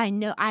 But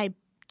I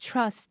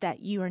trust that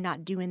you are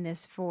not doing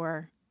this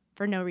for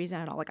no reason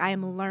at all. Like, I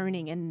am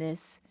learning in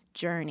this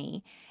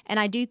journey. And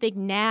I do think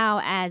now,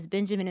 as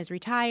Benjamin is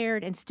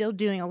retired and still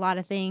doing a lot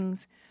of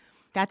things,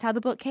 that's how the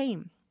book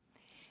came.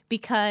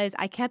 Because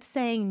I kept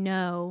saying,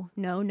 no,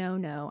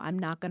 I'm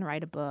not going to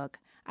write a book.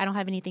 I don't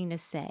have anything to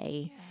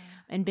say.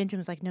 And Benjamin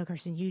was like, no,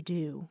 Kirsten, you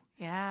do.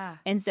 Yeah.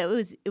 And so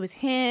it was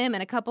him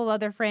and a couple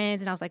other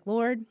friends. And I was like,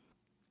 Lord,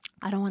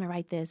 I don't want to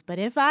write this, but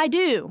if I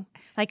do,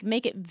 like,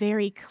 make it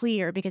very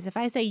clear, because if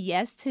I say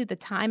yes to the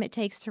time it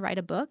takes to write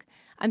a book,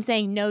 I'm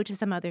saying no to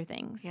some other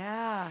things.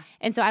 Yeah.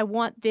 And so I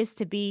want this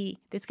could be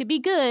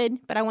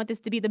good, but I want this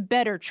to be the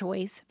better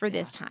choice for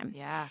this time.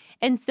 Yeah.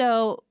 And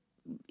so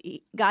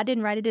God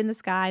didn't write it in the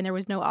sky and there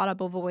was no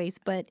audible voice,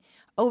 but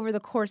over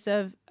the course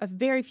of a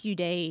very few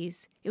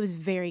days, it was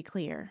very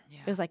clear.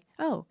 Yeah. It was like,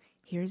 oh,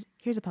 here's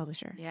a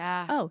publisher.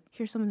 Yeah. Oh,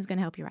 here's someone who's going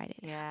to help you write it.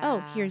 Yeah.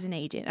 Oh, here's an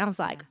agent. And I was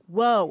like,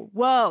 whoa,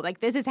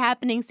 like, this is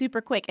happening super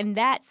quick. And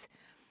I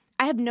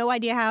have no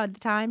idea how I had the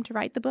time to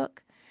write the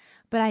book,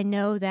 but I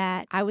know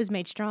that I was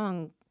made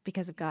strong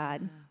because of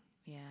God.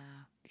 Yeah.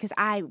 Because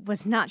I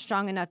was not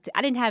strong enough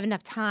I didn't have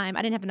enough time.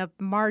 I didn't have enough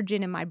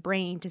margin in my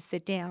brain to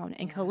sit down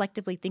and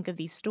collectively think of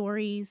these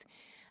stories.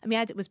 I mean,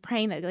 I was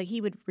praying that, like,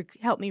 he would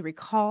help me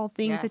recall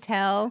things to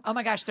tell. Oh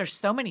my gosh, there's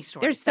so many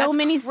stories. There's so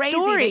many crazy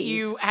stories that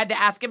you had to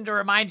ask him to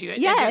remind you.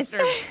 Yes,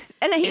 and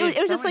it was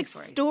so just like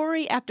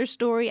story after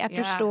story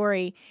after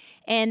story.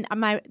 And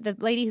the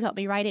lady who helped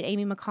me write it,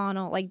 Amy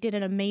McConnell, like, did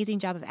an amazing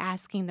job of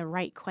asking the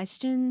right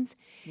questions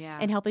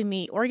and helping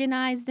me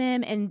organize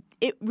them. And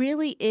it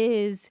really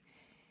is.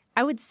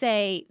 I would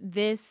say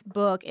this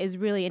book is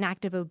really an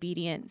act of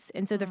obedience.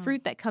 And so the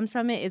fruit that comes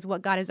from it is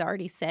what God has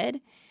already said,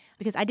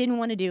 because I didn't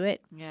want to do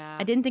it. Yeah.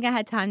 I didn't think I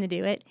had time to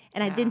do it.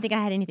 And I didn't think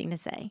I had anything to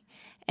say.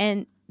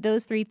 And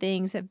those 3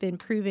 things have been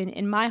proven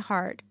in my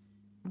heart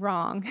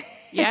wrong.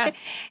 Yes.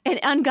 And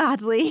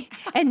ungodly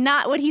and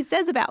not what he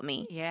says about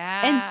me.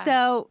 Yeah. And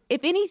so,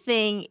 if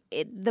anything,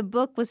 the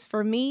book was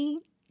for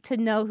me to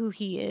know who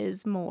he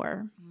is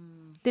more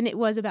than it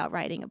was about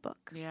writing a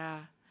book. Yeah.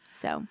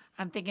 So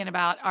I'm thinking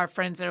about our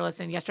friends that are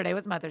listening. Yesterday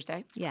was Mother's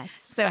Day. Yes.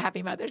 So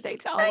happy Mother's Day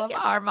to all of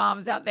our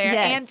moms out there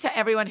and to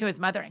everyone who is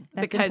mothering.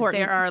 That's because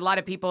important. there are a lot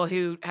of people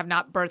who have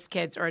not birthed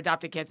kids or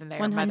adopted kids and they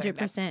are mothering. 100%.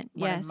 That's yes.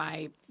 one of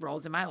my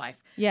roles in my life.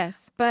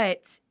 Yes.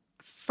 But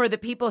for the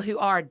people who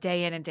are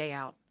day in and day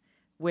out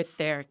with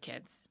their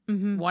kids,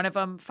 1 of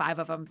them, 5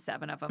 of them,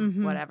 7 of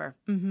them, whatever,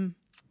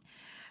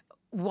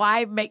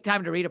 why make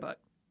time to read a book?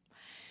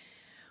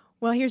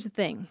 Well, here's the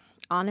thing.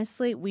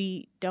 Honestly,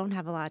 we don't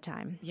have a lot of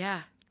time.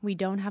 Yeah. We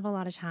don't have a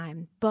lot of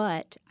time,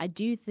 but I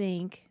do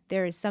think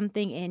there is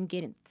something in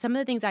getting some of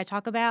the things I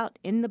talk about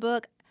in the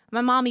book.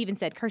 My mom even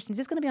said, Kirsten, is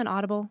this going to be on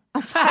Audible? I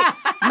was like,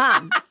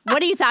 Mom,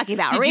 what are you talking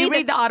about? Did you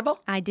read the Audible?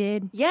 I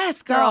did.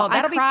 Yes, girl.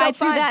 That'll be so fun.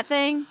 Through that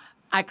thing.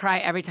 I cry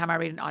every time I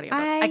read an audiobook.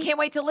 I can't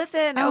wait to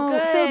listen. Oh,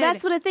 good. So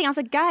that's what I think. I was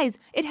like, guys,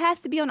 it has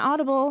to be on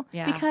Audible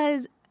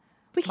because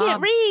we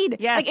can't read.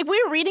 Yes. Like, if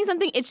we were reading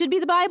something, it should be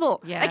the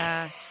Bible. Yeah.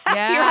 Like,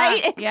 yeah. You're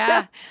right? And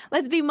yeah. So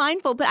let's be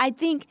mindful. But I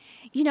think,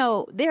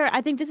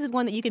 I think this is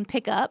one that you can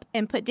pick up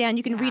and put down.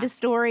 You can read a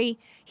story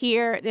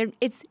here.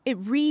 It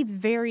reads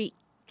very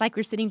like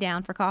we're sitting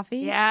down for coffee.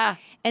 Yeah.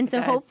 And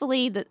so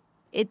hopefully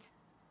it's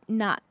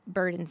not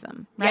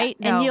burdensome, right?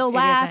 Yeah, and you'll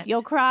laugh,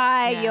 you'll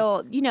cry,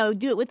 Yes. you'll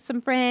do it with some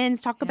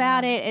friends, talk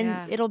about it,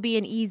 and it'll be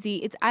an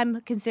easy.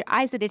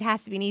 I said it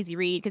has to be an easy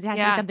read because it has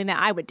to be something that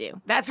I would do.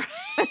 That's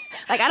right.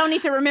 Like, I don't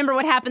need to remember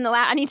what happened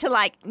I need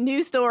to,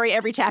 new story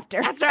every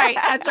chapter. That's right.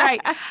 That's right.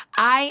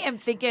 I am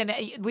thinking,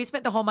 we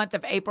spent the whole month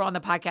of April on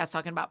the podcast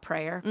talking about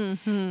prayer,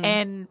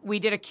 and we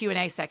did a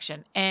Q&A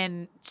section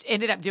and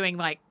ended up doing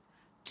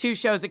 2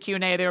 shows of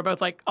Q&A. They were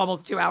both like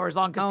almost 2 hours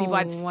long because people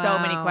had so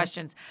many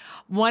questions.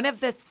 One of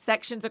the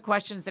sections of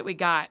questions that we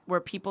got were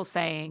people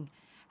saying,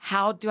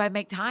 how do I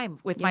make time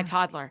with my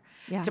toddler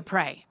to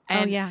pray?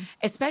 And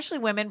especially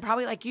women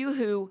probably like you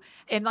who,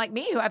 and like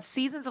me, who have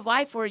seasons of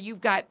life where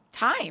you've got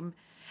time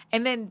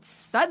and then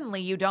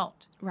suddenly you don't.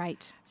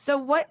 Right. So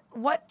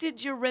what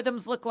did your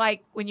rhythms look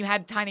like when you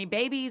had tiny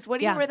babies? What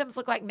do your rhythms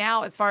look like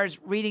now as far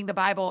as reading the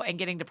Bible and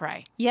getting to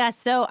pray? Yeah,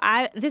 so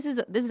this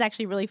is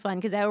actually really fun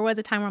because there was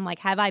a time where I'm like,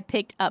 have I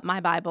picked up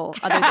my Bible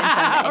other than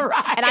Sunday?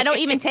 Right. And I don't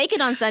even take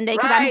it on Sunday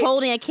because I'm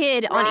holding a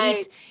kid on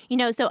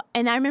each, so,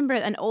 and I remember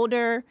an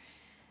older,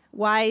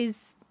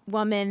 wise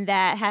woman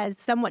that has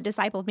somewhat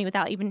discipled me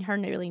without even her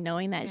really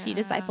knowing that she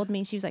discipled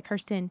me. She was like,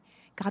 Kirsten,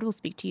 God will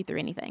speak to you through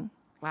anything.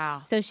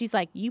 Wow. So she's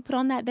like, you put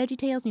on that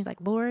VeggieTales, and he's like,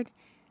 Lord,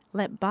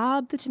 let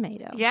Bob the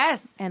tomato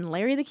and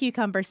Larry the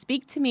cucumber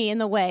speak to me in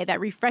the way that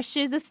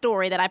refreshes a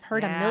story that I've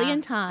heard a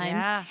million times.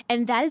 Yeah.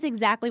 And that is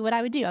exactly what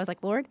I would do. I was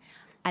like, Lord,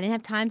 I didn't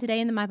have time today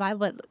in my Bible,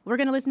 but we're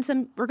gonna listen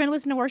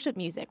to worship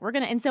music.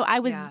 And so I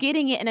was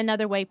getting it in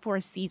another way for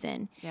a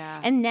season. Yeah.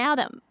 And now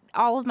that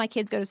all of my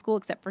kids go to school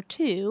except for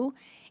 2,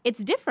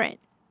 it's different.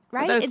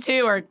 Right? Well, those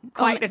 2 are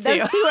quite a 2.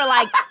 Those 2 are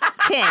like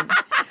 10.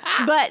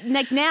 But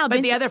now,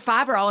 but the other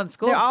 5 are all in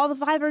school. They're all the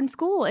 5 are in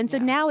school, and so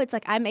now it's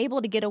like I'm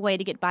able to get away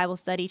to get Bible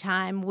study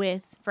time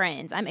with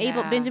friends. I'm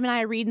able. Benjamin and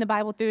I are reading the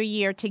Bible through a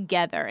year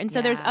together, and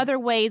so there's other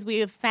ways we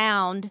have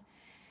found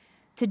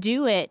to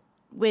do it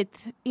with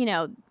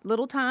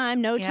little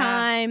time, no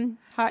time.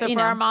 So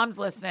for our moms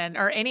listening,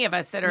 or any of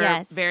us that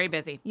are very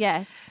busy,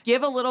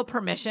 give a little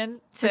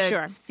permission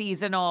to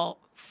seasonal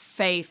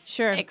faith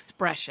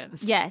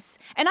expressions. Yes.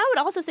 And I would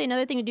also say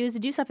another thing to do is to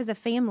do stuff as a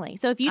family.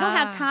 So if you don't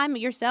have time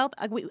yourself,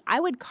 I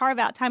would carve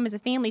out time as a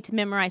family to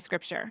memorize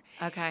scripture.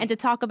 Okay. And to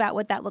talk about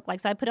what that looked like.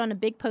 So I put on a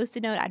big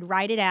Post-it note, I'd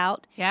write it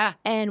out. Yeah.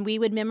 And we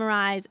would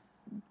memorize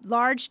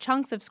large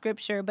chunks of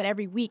scripture, but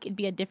every week it'd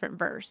be a different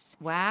verse.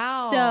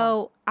 Wow.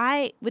 So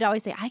I would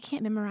always say, I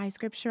can't memorize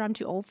scripture. I'm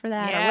too old for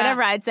that or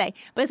whatever I'd say.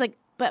 But it's like,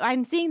 but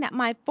I'm seeing that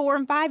my 4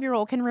 and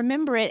 5-year-old can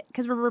remember it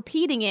because we're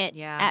repeating it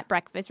at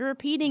breakfast. We're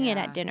repeating it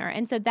at dinner.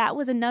 And so that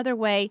was another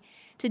way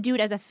to do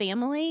it as a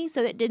family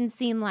so that it didn't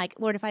seem like,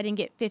 Lord, if I didn't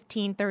get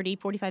 15, 30,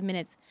 45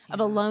 minutes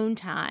of alone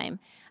time,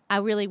 I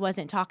really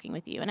wasn't talking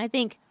with you. And I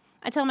think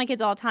I tell my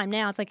kids all the time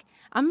now, it's like,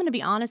 I'm going to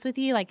be honest with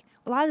you. Like,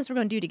 a lot of this we're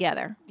going to do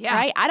together,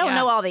 right? I don't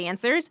know all the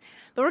answers,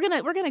 but we're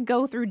going to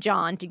go through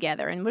John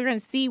together and we're going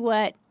to see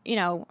what,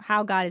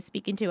 how God is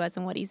speaking to us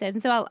and what he says.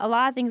 And so a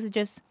lot of things is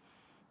just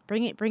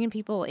bringing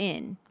people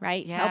in,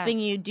 right? Yes. Helping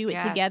you do it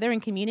together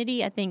in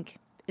community, I think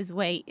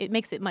it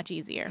makes it much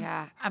easier.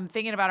 Yeah. I'm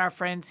thinking about our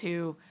friends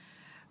who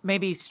may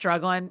be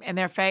struggling in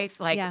their faith.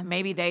 Like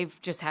maybe they've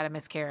just had a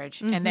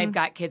miscarriage and they've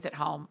got kids at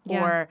home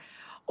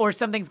or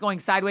something's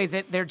going sideways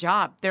at their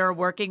job. They're a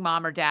working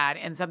mom or dad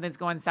and something's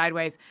going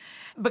sideways.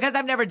 Because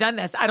I've never done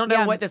this, I don't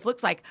know what this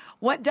looks like.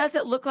 What does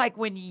it look like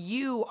when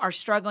you are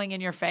struggling in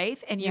your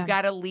faith and you've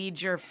got to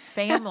lead your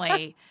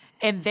family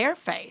in their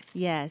faith?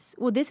 Yes.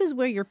 Well, this is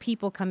where your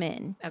people come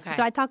in. Okay.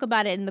 So I talk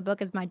about it in the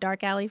book as my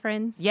dark alley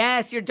friends.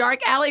 Yes, your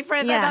dark alley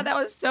friends. Yeah. I thought that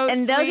was so sweet.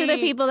 And those are the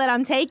people that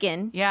I'm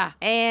taking. Yeah.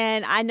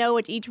 And I know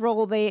which each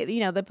role they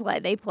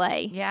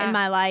play in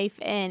my life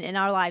and in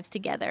our lives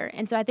together.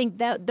 And so I think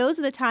that those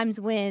are the times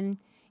when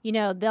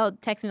they'll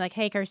text me like,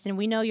 hey, Kirsten,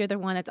 we know you're the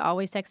one that's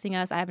always texting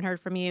us. I haven't heard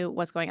from you.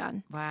 What's going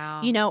on?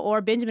 Wow. Or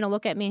Benjamin will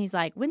look at me and he's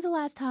like, when's the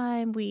last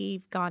time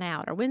we've gone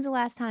out? Or when's the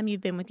last time you've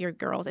been with your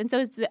girls? And so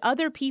it's the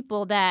other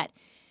people that,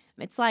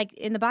 it's like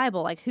in the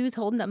Bible, like who's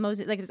holding up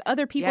Moses? Like there's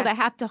other people that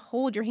have to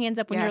hold your hands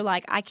up when you're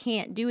like, I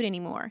can't do it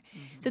anymore.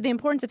 Mm-hmm. So the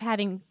importance of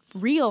having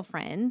real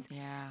friends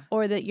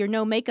or your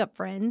no makeup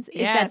friends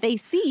is that they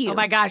see you. Oh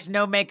my gosh,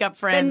 no makeup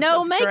friends. The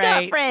no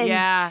makeup friends.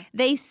 Yeah.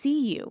 They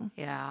see you.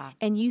 Yeah.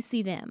 And you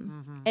see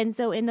them. Mm-hmm. And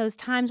so in those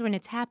times when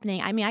it's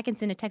happening, I mean, I can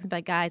send a text and be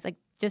like, guys, like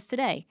just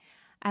today,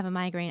 I have a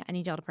migraine. I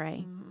need y'all to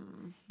pray.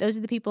 Mm. Those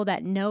are the people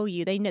that know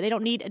you. They know they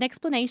don't need an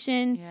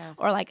explanation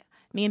or like,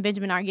 me and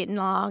Benjamin aren't getting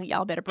along.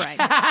 Y'all better pray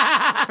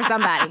for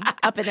somebody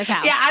up in this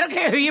house. Yeah, I don't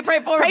care who you pray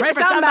for. Pray for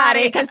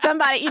somebody because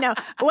somebody,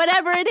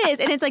 whatever it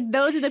is. And it's like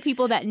those are the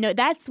people that know.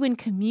 That's when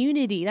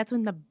community, that's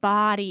when the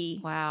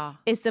body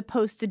is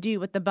supposed to do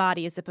what the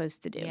body is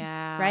supposed to do.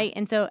 Yeah. Right?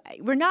 And so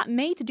we're not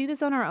made to do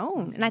this on our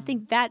own. Mm-hmm. And I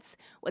think that's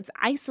what's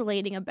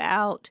isolating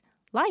about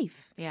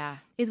life. Yeah.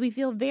 Is we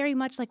feel very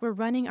much like we're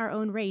running our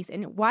own race.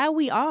 And while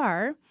we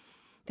are,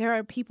 there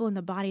are people in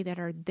the body that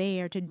are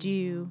there to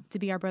to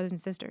be our brothers and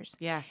sisters.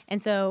 Yes.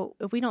 And so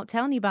if we don't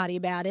tell anybody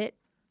about it,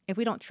 if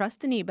we don't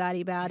trust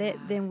anybody about it,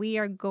 then we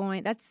are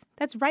going,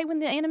 that's right when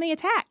the enemy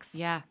attacks.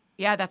 Yeah.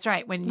 Yeah, that's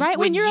right. When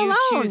you're you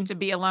alone. Choose to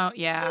be alone.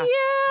 Yeah.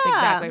 That's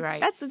exactly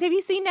right. Have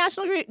you seen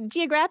National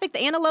Geographic, the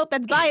antelope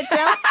that's by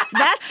itself?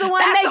 That's the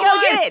one they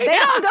go get. They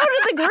don't go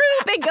to the group.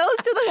 It goes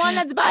to the one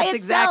that's by itself.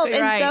 Exactly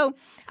right. And so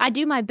I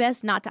do my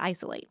best not to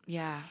isolate.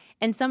 Yeah.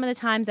 And some of the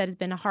times that has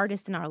been the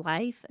hardest in our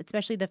life,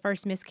 especially the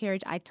first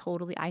miscarriage, I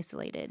totally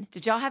isolated.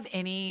 Did y'all have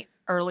any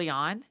early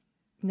on?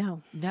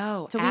 No.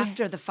 So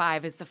after the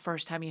 5 is the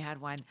first time you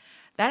had one.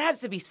 That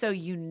has to be so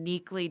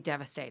uniquely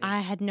devastating. I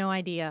had no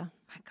idea.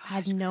 My gosh, I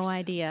had no Kirsten,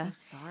 idea. I'm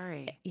so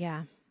sorry.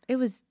 Yeah. It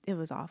was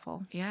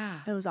awful. Yeah.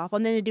 It was awful.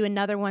 And then to do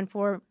another one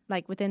for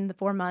like within the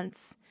 4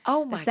 months.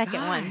 Oh my The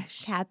second one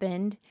gosh.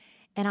 happened.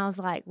 And I was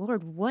like,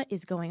 Lord, what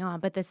is going on?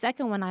 But the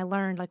second one I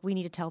learned, like, we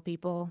need to tell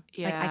people.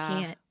 Yeah.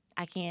 Like,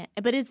 I can't.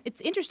 But it's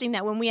interesting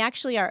that when we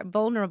actually are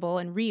vulnerable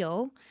and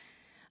real,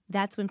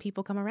 that's when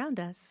people come around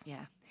us.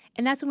 Yeah.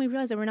 And that's when we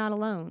realize that we're not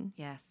alone.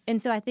 Yes.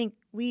 And so I think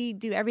we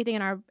do everything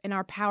in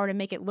our power to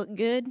make it look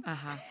good.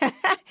 Uh-huh.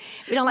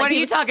 We don't like What are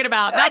you people- talking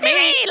about? Not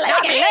me. Like,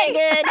 Not make it me.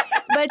 look good.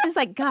 But it's just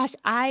like, gosh,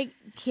 I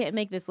can't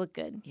make this look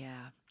good.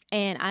 Yeah.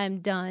 And I'm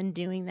done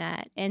doing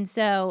that. And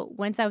so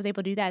once I was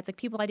able to do that, it's like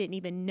people I didn't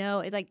even know.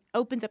 It like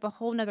opens up a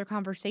whole nother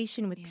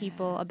conversation with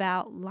people Yes.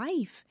 about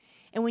life.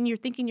 And when you're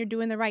thinking you're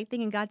doing the right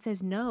thing and God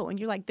says no, and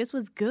you're like, this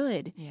was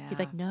good. Yeah. He's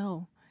like,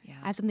 no, Yeah.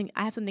 I have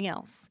something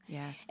else.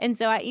 Yes. And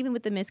so even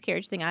with the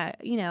miscarriage thing,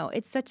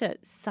 it's such a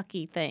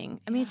sucky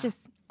thing. I mean, it's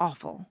just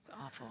awful. It's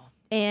awful.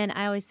 And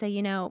I always say,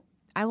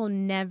 I will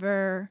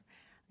never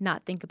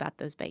not think about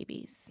those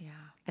babies. Yeah.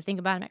 I think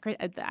about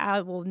them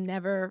I will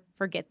never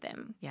forget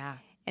them. Yeah.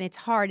 And it's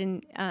hard.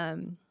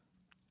 And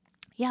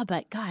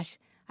but gosh,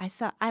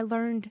 I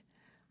learned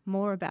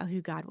more about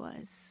who God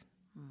was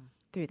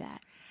through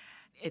that.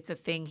 It's a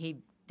thing he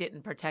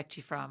didn't protect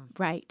you from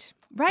Right.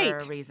 for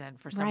a reason,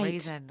 for some Right.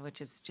 reason,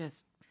 which is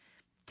just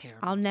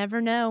terrible. I'll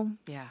never know.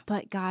 Yeah.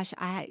 But gosh,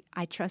 I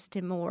trust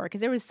him more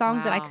because there was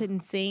songs that I Wow.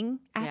 couldn't sing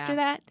after Yeah.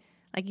 that.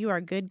 Like, you are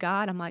a good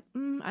God. I'm like,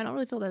 I don't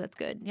really feel that that's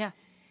good. Yeah.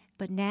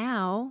 But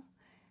now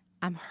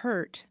I'm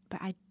hurt,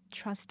 but I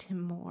trust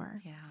him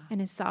more Yeah.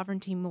 and his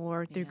sovereignty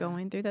more through Yeah.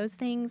 going through those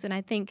things. And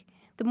I think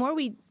the more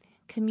we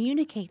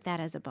communicate that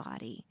as a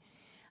body,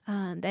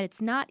 that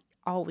it's not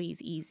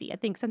always easy. I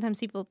think sometimes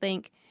people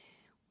think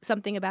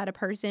something about a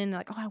person,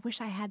 like, oh, I wish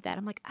I had that.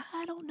 I'm like,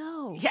 I don't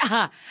know.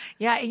 Yeah.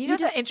 Yeah. And you know,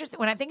 just- the interesting,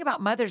 when I think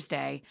about Mother's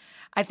Day,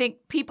 I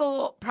think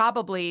people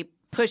probably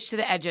push to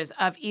the edges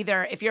of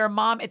either, if you're a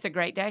mom, it's a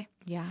great day.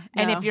 Yeah.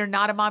 And no. if you're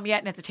not a mom yet,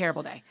 and it's a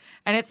terrible day.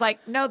 And it's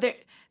like, no,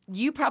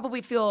 you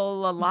probably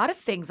feel a lot of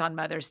things on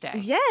Mother's Day.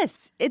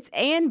 Yes, it's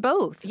and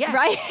both. Yes.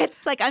 Right?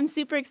 It's like I'm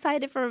super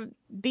excited for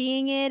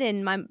being it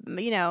and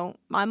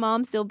my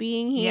mom still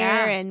being here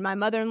Yeah. and my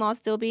mother-in-law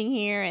still being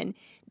here and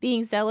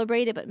being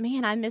celebrated, but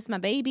man, I miss my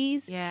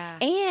babies. Yeah.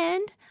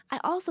 And I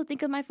also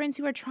think of my friends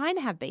who are trying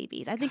to have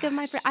babies. I think of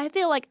my Gosh. I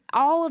feel like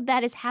all of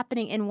that is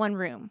happening in one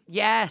room.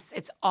 Yes.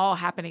 It's all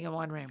happening in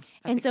one room.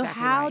 That's and so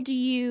exactly how right. do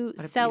you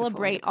beautiful way to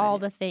celebrate put all it.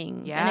 the things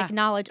and Yeah.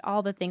 acknowledge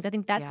all the things? I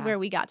think that's Yeah. where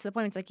we got to the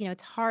point. It's like,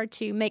 it's hard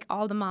to make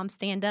all the moms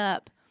stand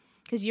up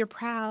because you're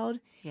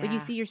proud, but Yeah. you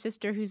see your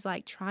sister who's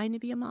like trying to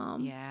be a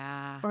mom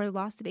Yeah. or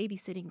lost a baby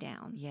sitting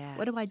down.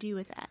 What do I Yes. do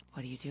with that?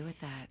 What do you do with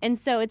that? And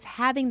so it's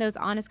having those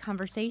honest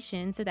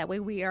conversations so that way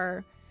we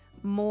are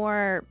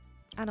more,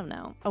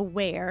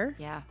 aware.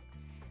 Yeah.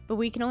 But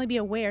we can only be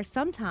aware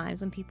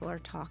sometimes when people are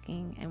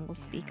talking and we'll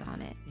speak Yeah,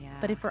 on it. yeah.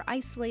 But if we're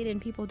isolated and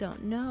people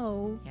don't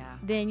know, Yeah.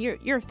 then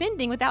you're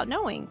offending without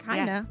knowing,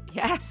 kind of. Yes.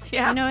 Yes.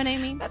 Yeah. You know what I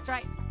mean? That's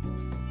right.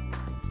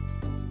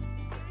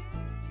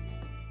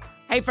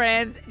 Hey,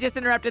 friends, just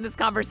interrupting this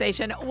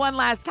conversation one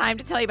last time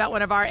to tell you about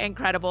one of our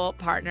incredible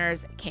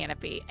partners,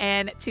 Canopy.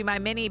 And to my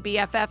mini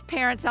BFF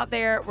parents out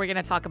there, we're going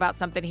to talk about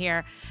something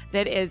here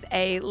that is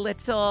a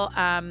little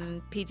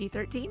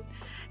PG-13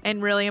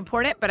 and really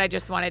important, but I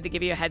just wanted to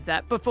give you a heads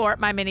up before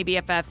my mini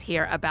BFFs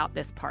hear about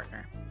this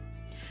partner.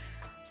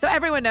 So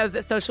everyone knows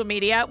that social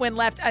media, when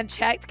left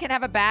unchecked, can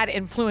have a bad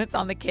influence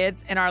on the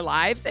kids in our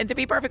lives. And to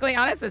be perfectly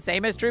honest, the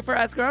same is true for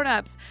us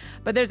grown-ups.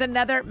 But there's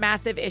another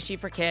massive issue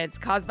for kids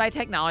caused by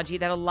technology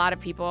that a lot of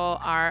people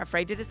are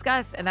afraid to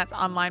discuss, and that's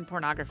online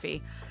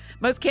pornography.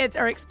 Most kids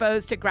are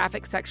exposed to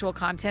graphic sexual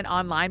content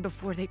online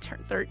before they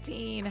turn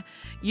 13,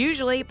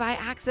 usually by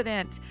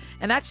accident.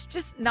 And that's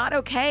just not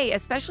okay,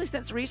 especially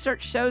since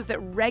research shows that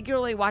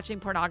regularly watching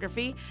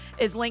pornography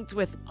is linked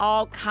with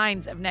all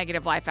kinds of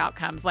negative life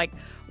outcomes, like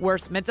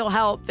worse mental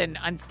health and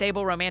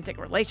unstable romantic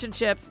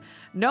relationships.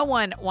 No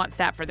one wants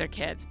that for their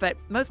kids, but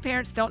most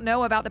parents don't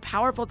know about the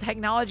powerful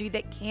technology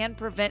that can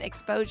prevent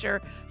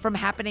exposure from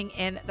happening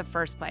in the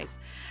first place.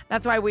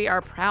 That's why we are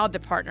proud to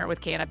partner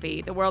with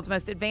Canopy, the world's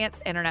most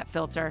advanced internet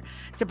filter,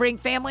 to bring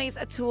families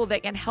a tool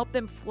that can help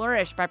them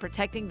flourish by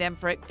protecting them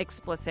from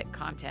explicit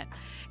content.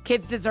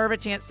 Kids deserve a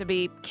chance to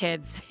be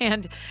kids,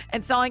 and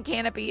installing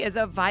Canopy is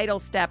a vital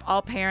step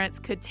all parents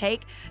could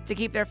take to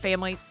keep their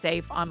families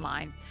safe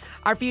online.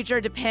 Our future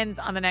depends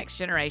on the next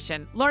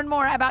generation. Learn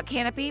more about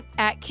Canopy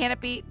at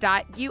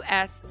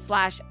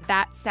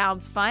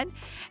canopy.us/thatsoundsfun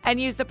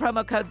and use the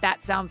promo code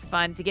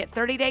thatsoundsfun to get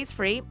 30 days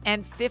free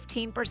and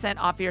 15%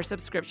 off your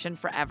subscription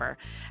forever.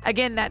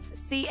 Again, that's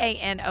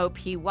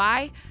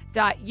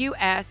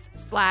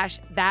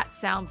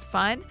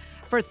canopy.us/thatsoundsfun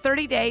for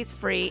 30 days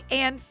free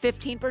and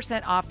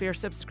 15% off your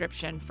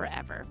subscription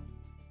forever.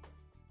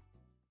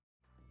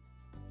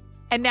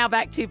 And now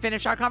back to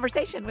finish our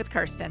conversation with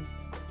Kirsten.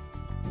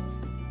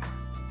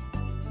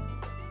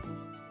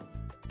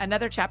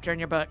 Another chapter in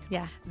your book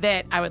Yeah.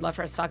 that I would love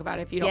for us to talk about,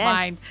 if you don't Yes.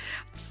 mind.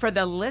 For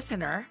the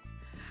listener,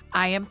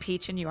 I am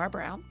peach and you are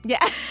brown.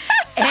 Yeah.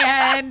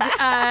 And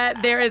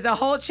there is a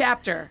whole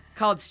chapter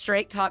called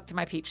Straight Talk to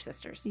My Peach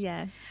Sisters.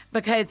 Yes.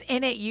 Because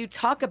in it, you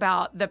talk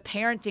about the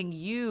parenting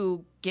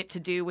you get to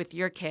do with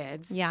your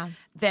kids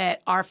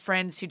that our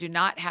friends who do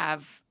not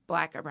have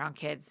Black or brown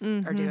kids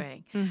are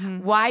doing.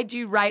 Why'd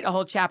you write a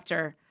whole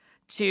chapter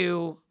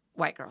to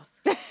white girls?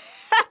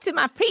 To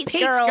my peach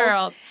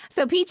girls.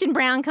 So peach and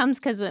brown comes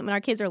because when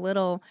our kids are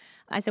little,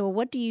 I said, well,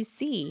 what do you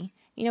see?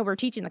 You know, we're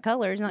teaching the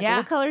colors. And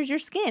what color is your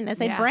skin? They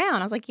say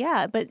brown. I was like,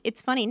 yeah. But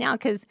it's funny now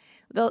because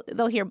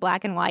they'll hear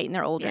black and white and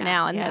they're older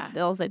now. And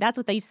they'll say, that's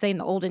what they used to say in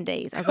the olden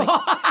days. I was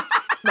like,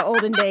 the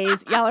olden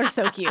days. Y'all are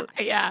so cute.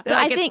 Yeah. But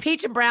like, it's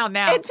peach and brown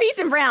now. It's peach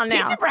and brown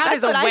now. Peach and brown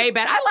is way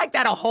better. I like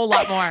that a whole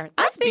lot more.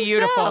 That's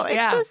beautiful. So.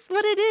 It's just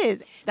what it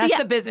is. That's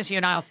the business you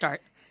and I will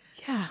start.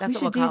 Yeah, that's we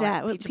should do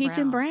that with peach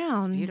and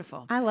brown. It's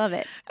beautiful. I love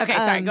it. Okay,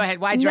 sorry. Go ahead.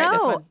 Why'd you write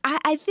this one?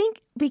 I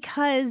think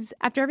because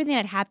after everything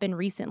that happened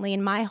recently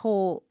and my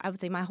whole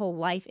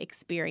life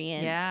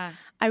experience,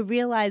 I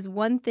realized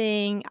one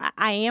thing.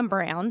 I am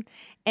brown,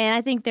 and I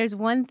think there's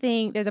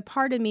a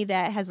part of me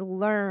that has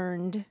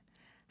learned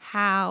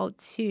how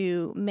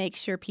to make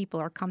sure people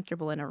are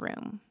comfortable in a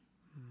room.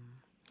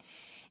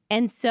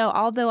 And so,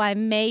 although I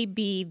may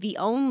be the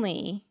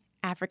only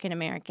African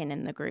American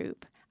in the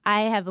group,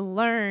 I have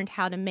learned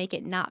how to make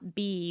it not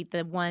be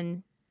the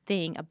one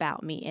thing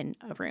about me in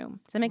a room.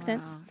 Does that make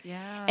sense?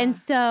 Yeah. And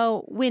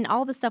so when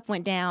all the stuff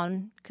went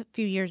down a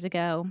few years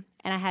ago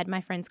and I had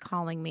my friends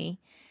calling me,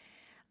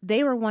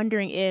 they were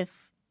wondering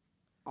if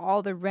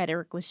all the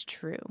rhetoric was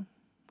true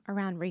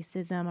around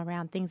racism,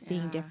 around things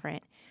being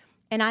different.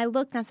 And I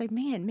looked and I was like,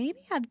 man, maybe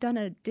I've done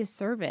a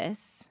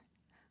disservice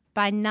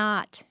by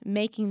not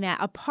making that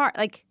a part,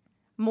 like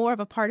more of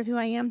a part of who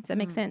I am. Does that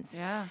make sense?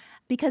 Yeah.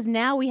 Because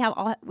now we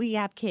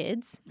have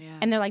kids,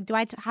 and they're like,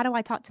 how do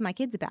I talk to my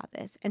kids about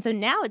this? And so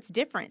now it's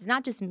different. It's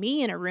not just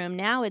me in a room.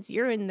 Now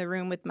you're in the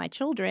room with my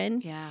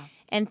children,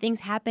 and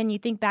things happen. You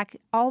think back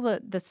all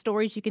the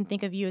stories you can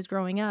think of you as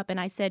growing up, and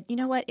I said, you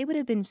know what? It would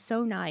have been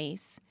so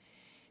nice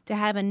to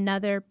have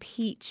another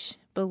peach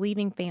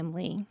believing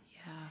family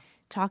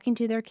talking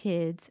to their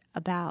kids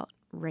about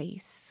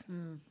race,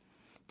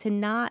 to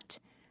not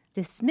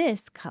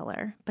dismiss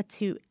color, but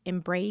to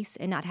embrace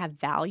and not have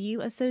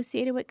value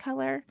associated with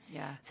color.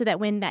 Yeah. So that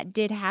when that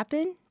did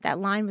happen, that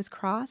line was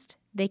crossed,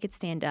 they could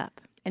stand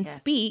up and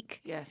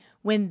speak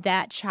when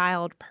that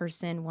child,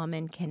 person,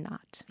 woman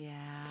cannot. Yeah.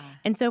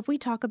 And so if we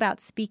talk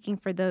about speaking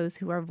for those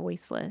who are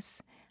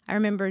voiceless, I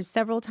remember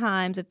several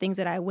times of things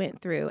that I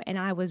went through and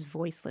I was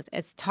voiceless.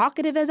 As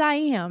talkative as I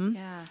am,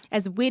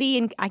 as witty,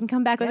 and I can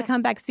come back with a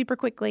comeback super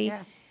quickly,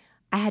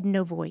 I had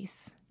no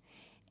voice.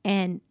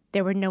 And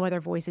there were no other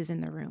voices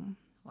in the room.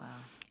 Wow.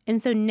 And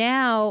so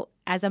now,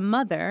 as a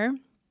mother,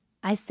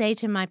 I say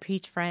to my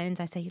preach friends,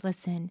 I say,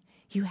 listen,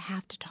 you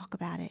have to talk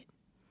about it.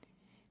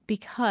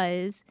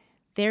 Because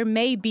there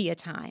may be a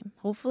time,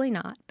 hopefully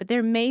not, but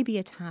there may be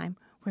a time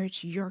where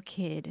it's your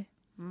kid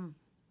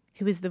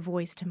who is the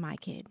voice to my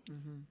kid.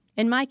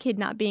 And my kid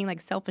not being like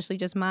selfishly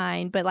just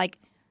mine, but like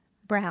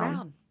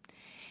brown.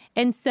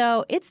 And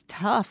so it's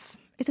tough.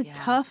 It's a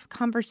tough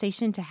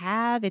conversation to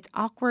have. It's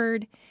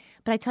awkward.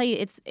 But I tell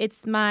you,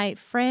 it's my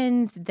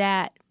friends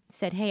that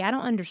said, hey, I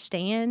don't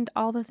understand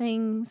all the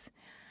things,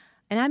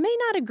 and I may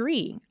not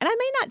agree, and I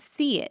may not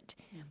see it,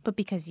 but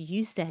because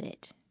you said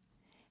it,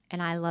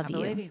 and I love you.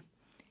 I believe you.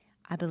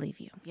 I believe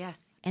you.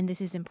 Yes. And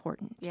this is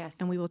important. Yes.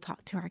 And we will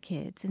talk to our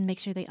kids and make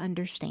sure they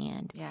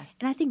understand. Yes.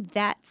 And I think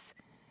that's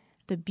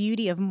the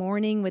beauty of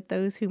mourning with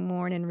those who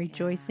mourn and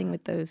rejoicing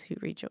with those who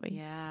rejoice.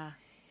 Yeah.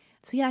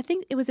 So, I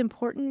think it was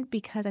important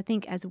because I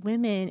think as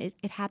women,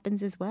 it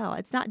happens as well.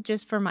 It's not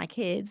just for my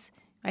kids.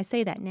 I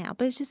say that now.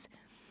 But it's just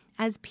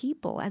as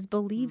people, as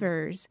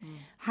believers,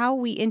 how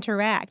we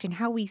interact and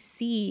how we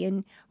see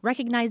and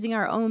recognizing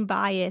our own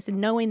bias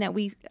and knowing that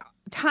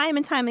time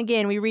and time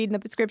again, we read in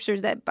the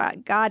scriptures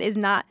that God is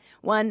not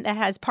one that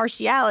has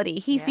partiality.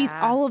 He sees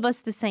all of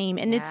us the same.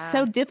 And it's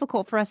so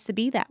difficult for us to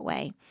be that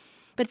way.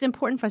 But it's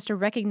important for us to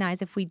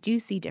recognize if we do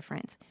see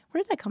difference.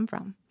 Where did that come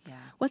from? Yeah.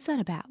 What's that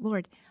about?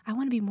 Lord, I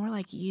want to be more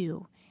like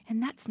you.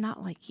 And that's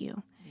not like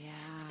you. Yeah.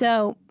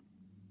 So,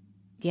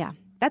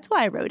 that's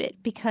why I wrote it.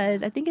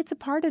 Because I think it's a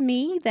part of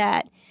me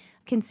that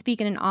can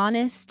speak in an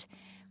honest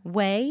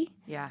way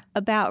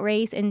about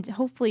race. And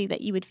hopefully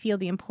that you would feel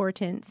the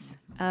importance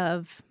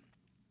of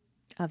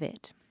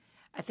it.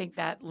 I think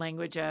that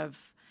language of,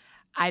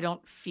 I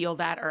don't feel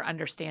that or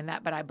understand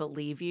that, but I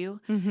believe you,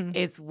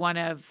 is one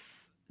of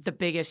the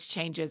biggest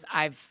changes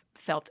I've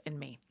felt in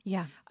me.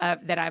 Yeah.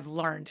 That I've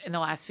learned in the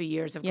last few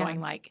years of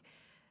going like,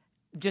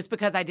 just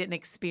because I didn't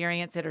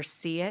experience it or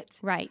see it.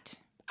 Right.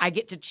 I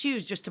get to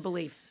choose just to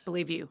believe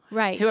you.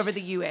 Right. Whoever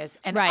the you is.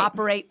 And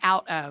operate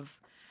out of,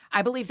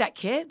 I believe that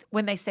kid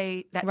when they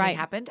say that thing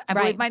happened. I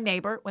believe my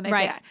neighbor when they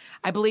say that.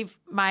 I believe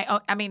my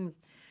own,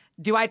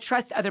 do I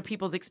trust other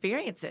people's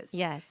experiences?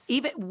 Yes.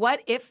 Even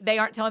what if they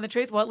aren't telling the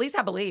truth? Well, at least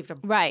I believed them.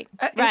 Right.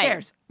 Who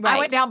cares? I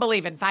went down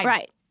believing. Fine.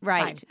 Right.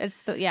 Fine. It's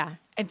the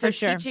And so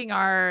teaching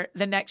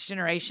the next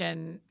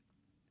generation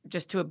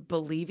just to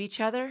believe each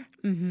other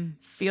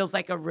feels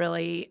like a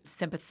really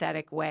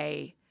sympathetic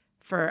way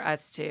for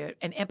us to,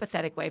 an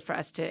empathetic way for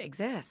us to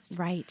exist.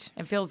 Right.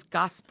 It feels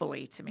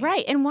gospel-y to me.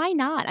 Right. And why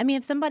not? I mean,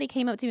 if somebody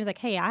came up to me and was like,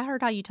 hey, I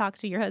heard how you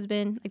talked to your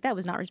husband, like that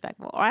was not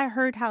respectful. Or I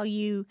heard how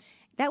you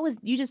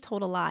just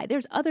told a lie.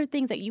 There's other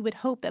things that you would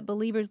hope that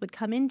believers would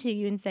come into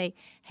you and say,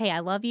 hey, I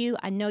love you.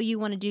 I know you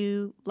want to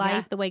do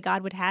life the way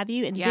God would have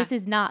you. And this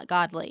is not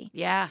godly.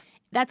 Yeah.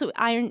 That's what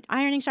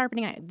ironing,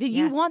 sharpening iron.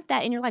 You want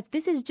that in your life.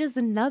 This is just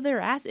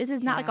another This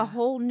is not like a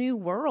whole new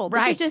world.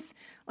 Right. This is just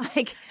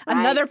like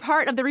another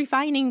part of the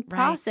refining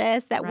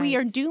process that we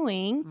are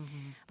doing.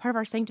 Part of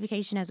our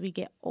sanctification as we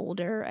get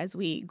older, as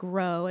we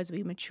grow, as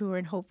we mature,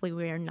 and hopefully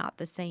we are not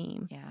the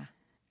same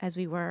as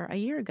we were a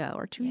year ago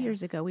or 2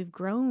 years ago. We've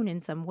grown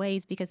in some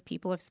ways because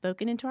people have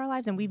spoken into our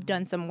lives and we've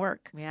done some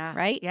work. Yeah.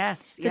 Right?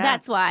 Yes. So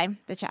that's why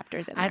the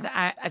chapter's in there.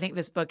 I think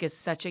this book is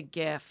such a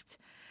gift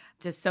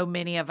to so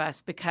many of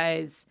us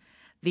because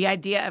the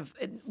idea of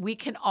we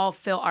can all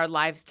fill our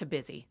lives to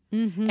busy.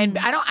 And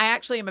I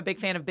actually am a big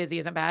fan of busy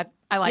isn't bad.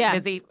 I like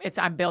busy.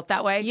 I'm built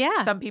that way. Yeah.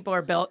 Some people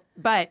are built,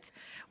 but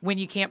when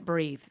you can't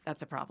breathe,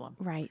 that's a problem.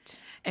 Right.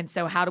 And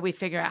so how do we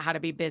figure out how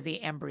to be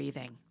busy and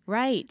breathing?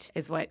 Right.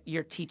 Is what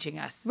you're teaching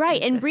us.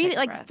 Right. And breathing,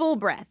 like full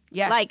breath.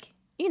 Yes. Like,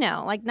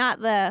 like not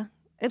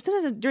if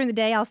sometimes during the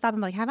day I'll stop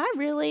and be like, have I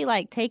really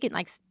like taken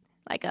like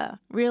a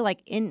real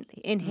like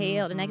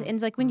inhaled and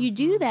it's like when you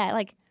do that,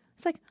 like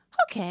it's like,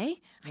 okay,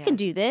 I can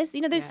do this.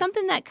 There's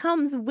something that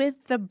comes with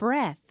the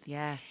breath.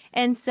 Yes.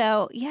 And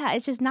so,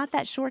 it's just not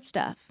that short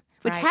stuff,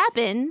 which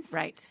happens.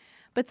 Right.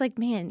 But it's like,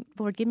 man,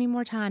 Lord, give me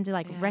more time to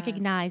like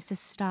recognize, to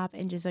stop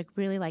and just like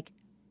really like,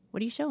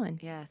 what are you showing?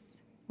 Yes.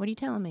 What are you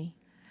telling me?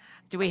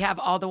 Do we have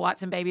all the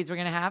Watson babies we're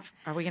going to have?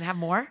 Are we going to have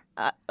more?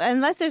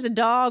 Unless there's a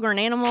dog or an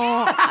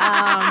animal.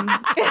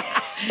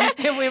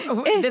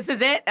 This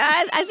is it?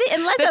 I think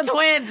unless the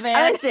twins,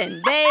 man.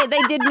 Listen,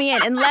 they did me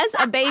in. Unless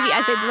a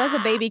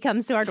baby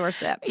comes to our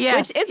doorstep.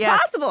 Yes. Which is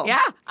possible. Yeah.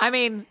 I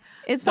mean,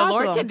 it's possible.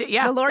 The Lord can do,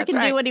 the Lord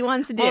can do what he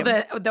wants to do.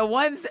 Well, the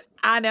ones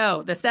I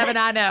know, the 7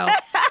 I know,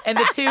 and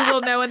the 2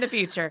 we'll know in the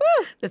future.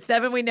 The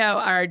 7 we know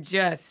are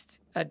just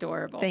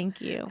adorable.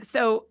 Thank you.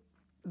 So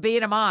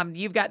being a mom,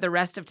 you've got the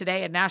rest of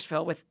today in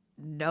Nashville with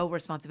no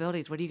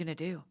responsibilities. What are you going to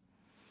do?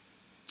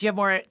 Do you have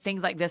more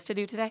things like this to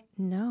do today?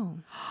 No.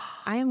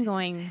 I am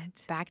going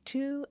back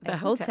to the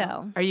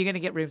hotel. Are you going to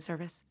get room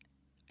service?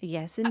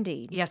 Yes,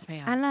 indeed. Yes,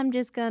 ma'am. And I'm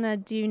just going to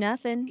do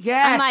nothing.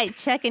 Yes. I might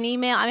check an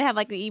email. I have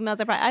like emails.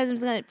 I'm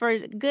just going to, for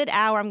a good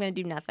hour, I'm going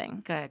to do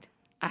nothing. Good.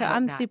 So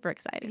I'm super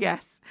excited.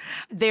 Yes.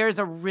 There's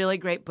a really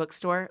great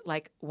bookstore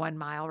like 1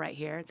 mile right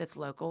here that's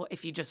local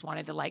if you just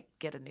wanted to like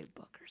get a new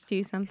book or something.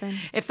 Do something.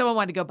 If someone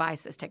wanted to go buy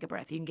Sis, Take a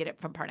Breath, you can get it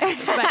from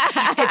Parnassus. But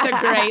it's a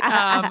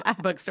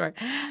great bookstore.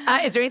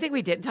 Is there anything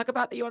we didn't talk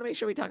about that you want to make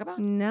sure we talk about?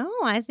 No,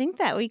 I think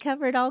that we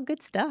covered all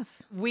good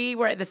stuff. We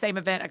were at the same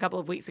event a couple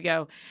of weeks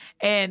ago,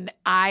 and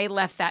I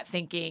left that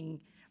thinking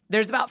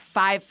there's about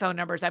 5 phone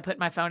numbers I put in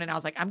my phone, and I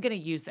was like, I'm going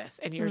to use this,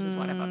 and yours is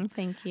one of them.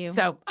 Thank you.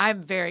 So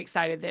I'm very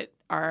excited that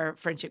our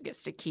friendship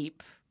gets to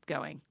keep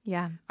going.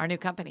 Yeah. Our new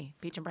company,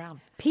 Peach and Brown.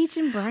 Peach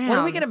and Brown. What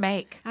are we going to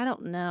make? I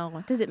don't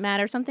know. Does it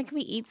matter? Something? Can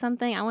we eat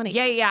something? I want to.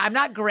 Yeah. I'm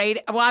not great.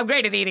 Well, I'm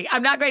great at eating.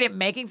 I'm not great at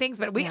making things,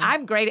 but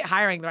I'm great at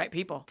hiring the right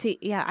people.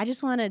 I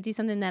just want to do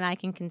something that I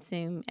can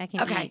consume. I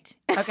can eat.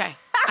 Okay.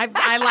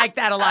 I like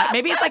that a lot.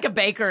 Maybe it's like a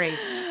bakery.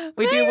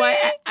 We do what?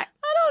 I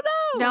don't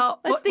know. No,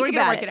 Let's think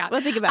about work it out.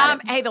 We'll think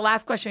about it. Hey, the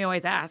last question we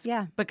always ask.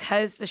 Yeah.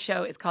 Because the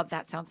show is called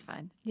That Sounds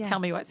Fun. Yeah. Tell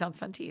me what sounds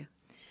fun to you.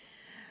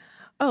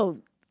 Oh,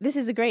 this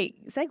is a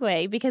great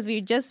segue because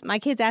my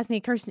kids asked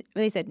me,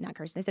 they said,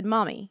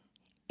 Mommy,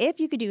 if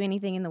you could do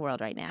anything in the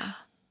world right now.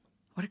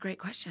 What a great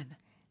question.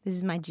 This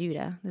is my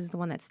Judah. This is the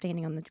one that's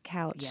standing on the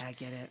couch. Yeah, I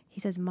get it.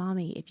 He says,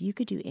 Mommy, if you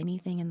could do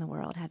anything in the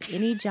world, have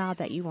any job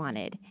that you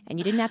wanted, and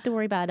you didn't have to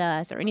worry about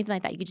us or anything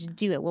like that, you could just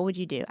do it, what would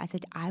you do? I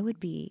said, I would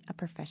be a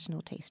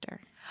professional taster.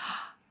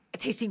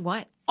 Tasting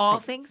what? All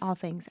things? All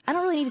things. I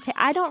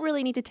don't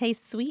really need to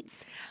taste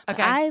sweets.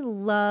 Okay. I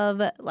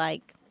love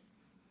like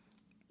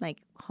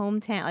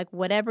hometown, like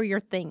whatever your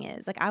thing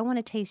is. Like I want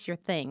to taste your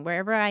thing.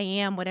 Wherever I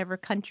am, whatever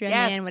country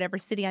I'm in, whatever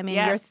city I'm in,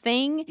 your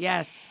thing.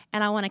 Yes.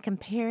 And I want to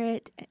compare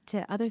it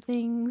to other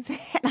things.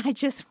 And I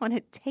just want to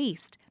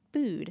taste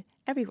food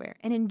everywhere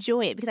and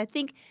enjoy it because I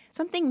think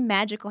something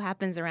magical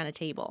happens around a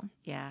table.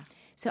 Yeah.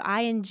 So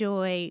I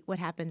enjoy what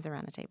happens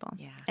around a table.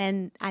 Yeah.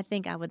 And I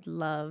think I would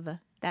love.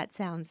 That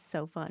sounds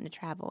so fun to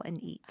travel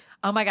and eat.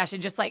 Oh my gosh.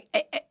 And just like,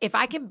 if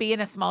I can be in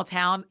a small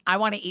town, I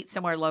want to eat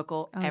somewhere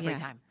local every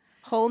time.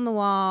 Hole in the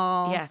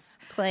wall. Yes.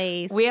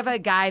 Place. We have a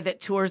guy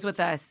that tours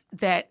with us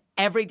that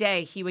every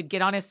day he would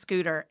get on his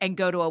scooter and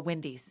go to a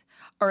Wendy's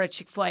or a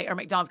Chick-fil-A or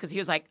McDonald's because he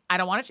was like, I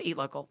don't want to eat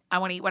local. I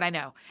want to eat what I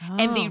know.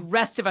 And the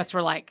rest of us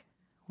were like,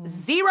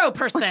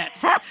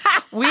 0%.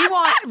 We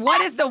want,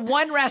 what is the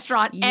one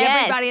restaurant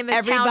everybody in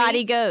this town everybody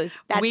eats? goes.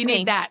 That's we me.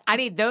 need that. I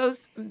need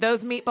those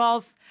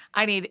meatballs.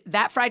 I need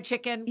that fried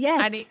chicken.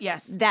 Yes.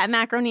 Yes. That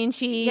macaroni and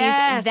cheese.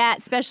 Yes.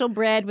 That special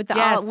bread with the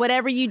Yes.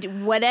 whatever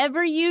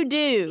you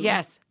do.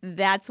 Yes.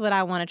 That's what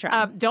I want to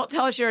try. Don't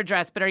tell us your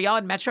address, but are y'all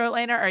in Metro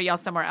Atlanta or are y'all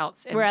somewhere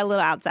else? We're a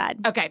little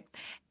outside. Okay.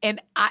 And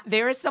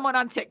there is someone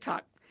on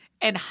TikTok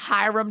in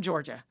Hiram,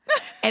 Georgia.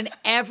 And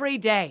every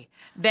day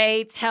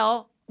they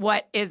tell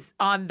what is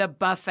on the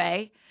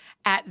buffet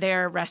at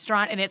their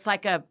restaurant. And it's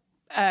like a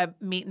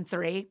meat and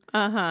three.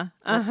 Can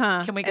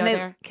we go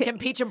there? Can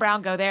Peach and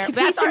Brown go there?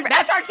 That's our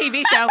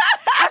TV show.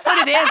 That's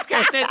what it is,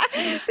 Kirsten.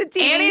 It's a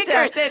TV Annie show.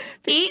 and Kirsten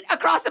eat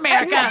across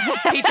America.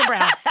 Peach and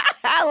Brown.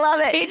 I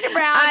love it. Peach and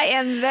Brown. I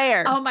am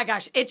there. Oh my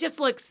gosh. It just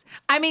looks,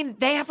 I mean,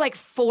 they have like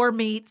 4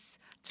 meats,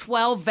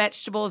 12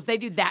 vegetables. They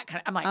do that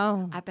kind of, I'm like,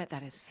 I bet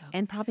that is so good.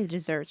 And probably the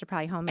desserts are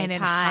probably homemade And in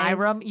pies.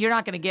 Hiram, you're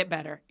not going to get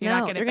better. You're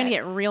not going to you're going to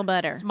get real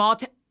butter.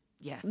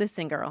 Yes.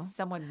 Listen, girl.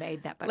 Someone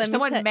made that butter.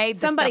 Someone made the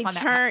somebody stuff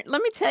on turned.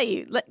 Let me tell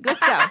you. Let's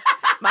go.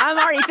 I'm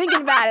already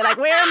thinking about it. Like,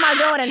 where am I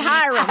going in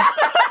Hiram?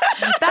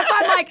 That's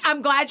why I'm like,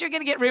 I'm glad you're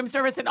going to get room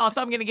service, and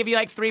also I'm going to give you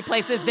like 3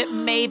 places that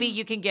maybe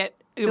you can get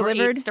Uber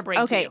Delivered Eats to bring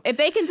to Okay, you. if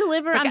they can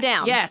deliver, I'm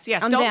down. Yes.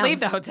 I'm Don't down. leave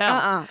the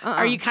hotel.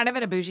 Are you kind of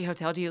in a bougie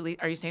hotel?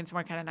 Are you staying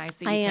somewhere kind of nice?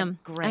 That I you am.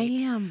 Can, great.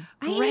 I am.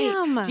 Great.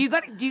 I am. Do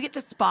you get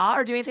to spa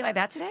or do anything like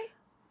that today?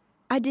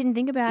 I didn't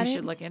think about it. You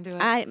should look into it.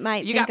 I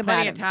might You think got about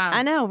plenty it. of time.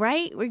 I know,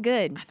 right? We're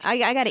good.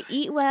 I got to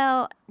eat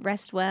well,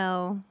 rest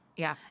well,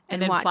 Yeah, and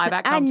then watch. fly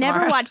back home I never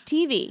tomorrow. watch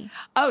TV,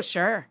 Oh,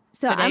 sure.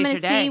 so Today's I'm your gonna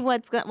day. see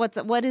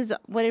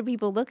what are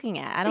people looking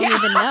at? I don't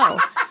even know.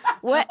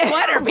 What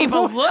are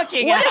people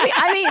looking at?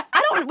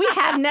 We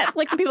have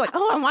Netflix and people are like,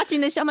 oh, I'm watching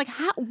this show. I'm like,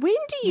 when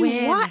do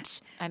you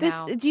watch I this?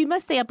 know. You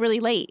must stay up really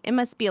late. It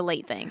must be a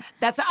late thing.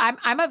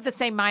 I'm of the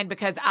same mind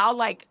because I'll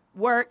like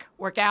work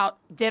out,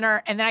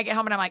 dinner, and then I get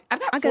home and I'm like, I've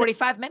got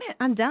 45 minutes.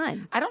 I'm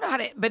done. I don't know how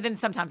to, but then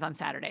sometimes on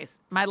Saturdays,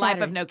 my life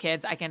of no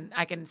kids, I can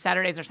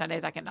Saturdays or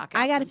Sundays I can knock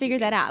out. I got to figure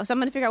that out. So I'm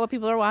going to figure out what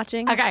people are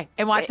watching. Okay,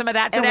 and watch some of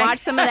that today. And watch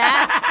some of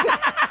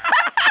that.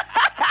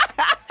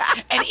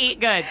 And eat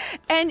good.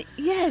 And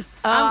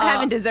yes, I'm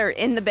having dessert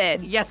in the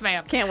bed. Yes,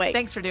 ma'am. Can't wait.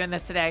 Thanks for doing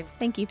this today.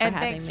 Thank you for and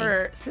having thanks me.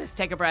 for Sis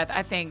Take a Breath.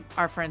 I think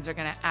our friends are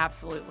going to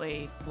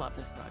absolutely love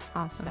this book.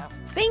 Awesome. So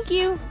Thank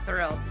you.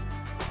 thrilled.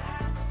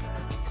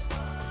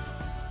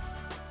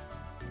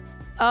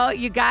 Oh,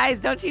 you guys,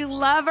 don't you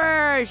love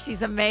her?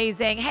 She's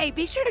amazing. Hey,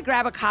 be sure to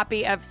grab a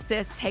copy of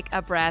Sis Take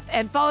a Breath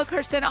and follow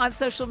Kirsten on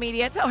social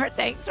media. Tell her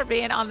thanks for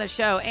being on the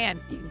show. And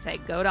you can say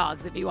go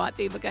dogs if you want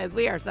to, because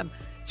we are some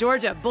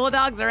Georgia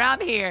Bulldogs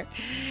around here.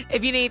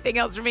 If you need anything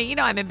else from me, you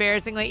know I'm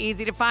embarrassingly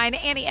easy to find.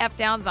 Annie F.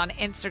 Downs on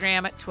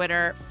Instagram,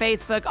 Twitter,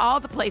 Facebook, all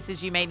the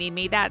places you may need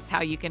me. That's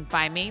how you can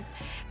find me.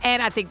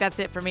 And I think that's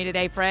it for me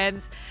today,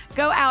 friends.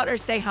 Go out or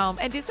stay home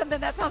and do something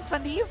that sounds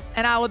fun to you.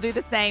 And I will do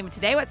the same.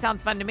 Today, what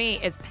sounds fun to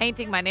me is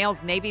painting my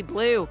nails navy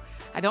blue.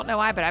 I don't know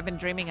why, but I've been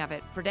dreaming of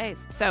it for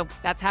days. So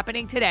that's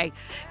happening today.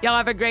 Y'all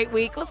have a great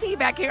week. We'll see you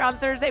back here on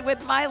Thursday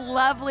with my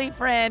lovely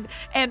friend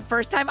and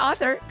first-time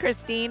author,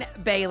 Christine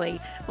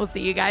Bailey. We'll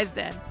see you guys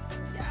then.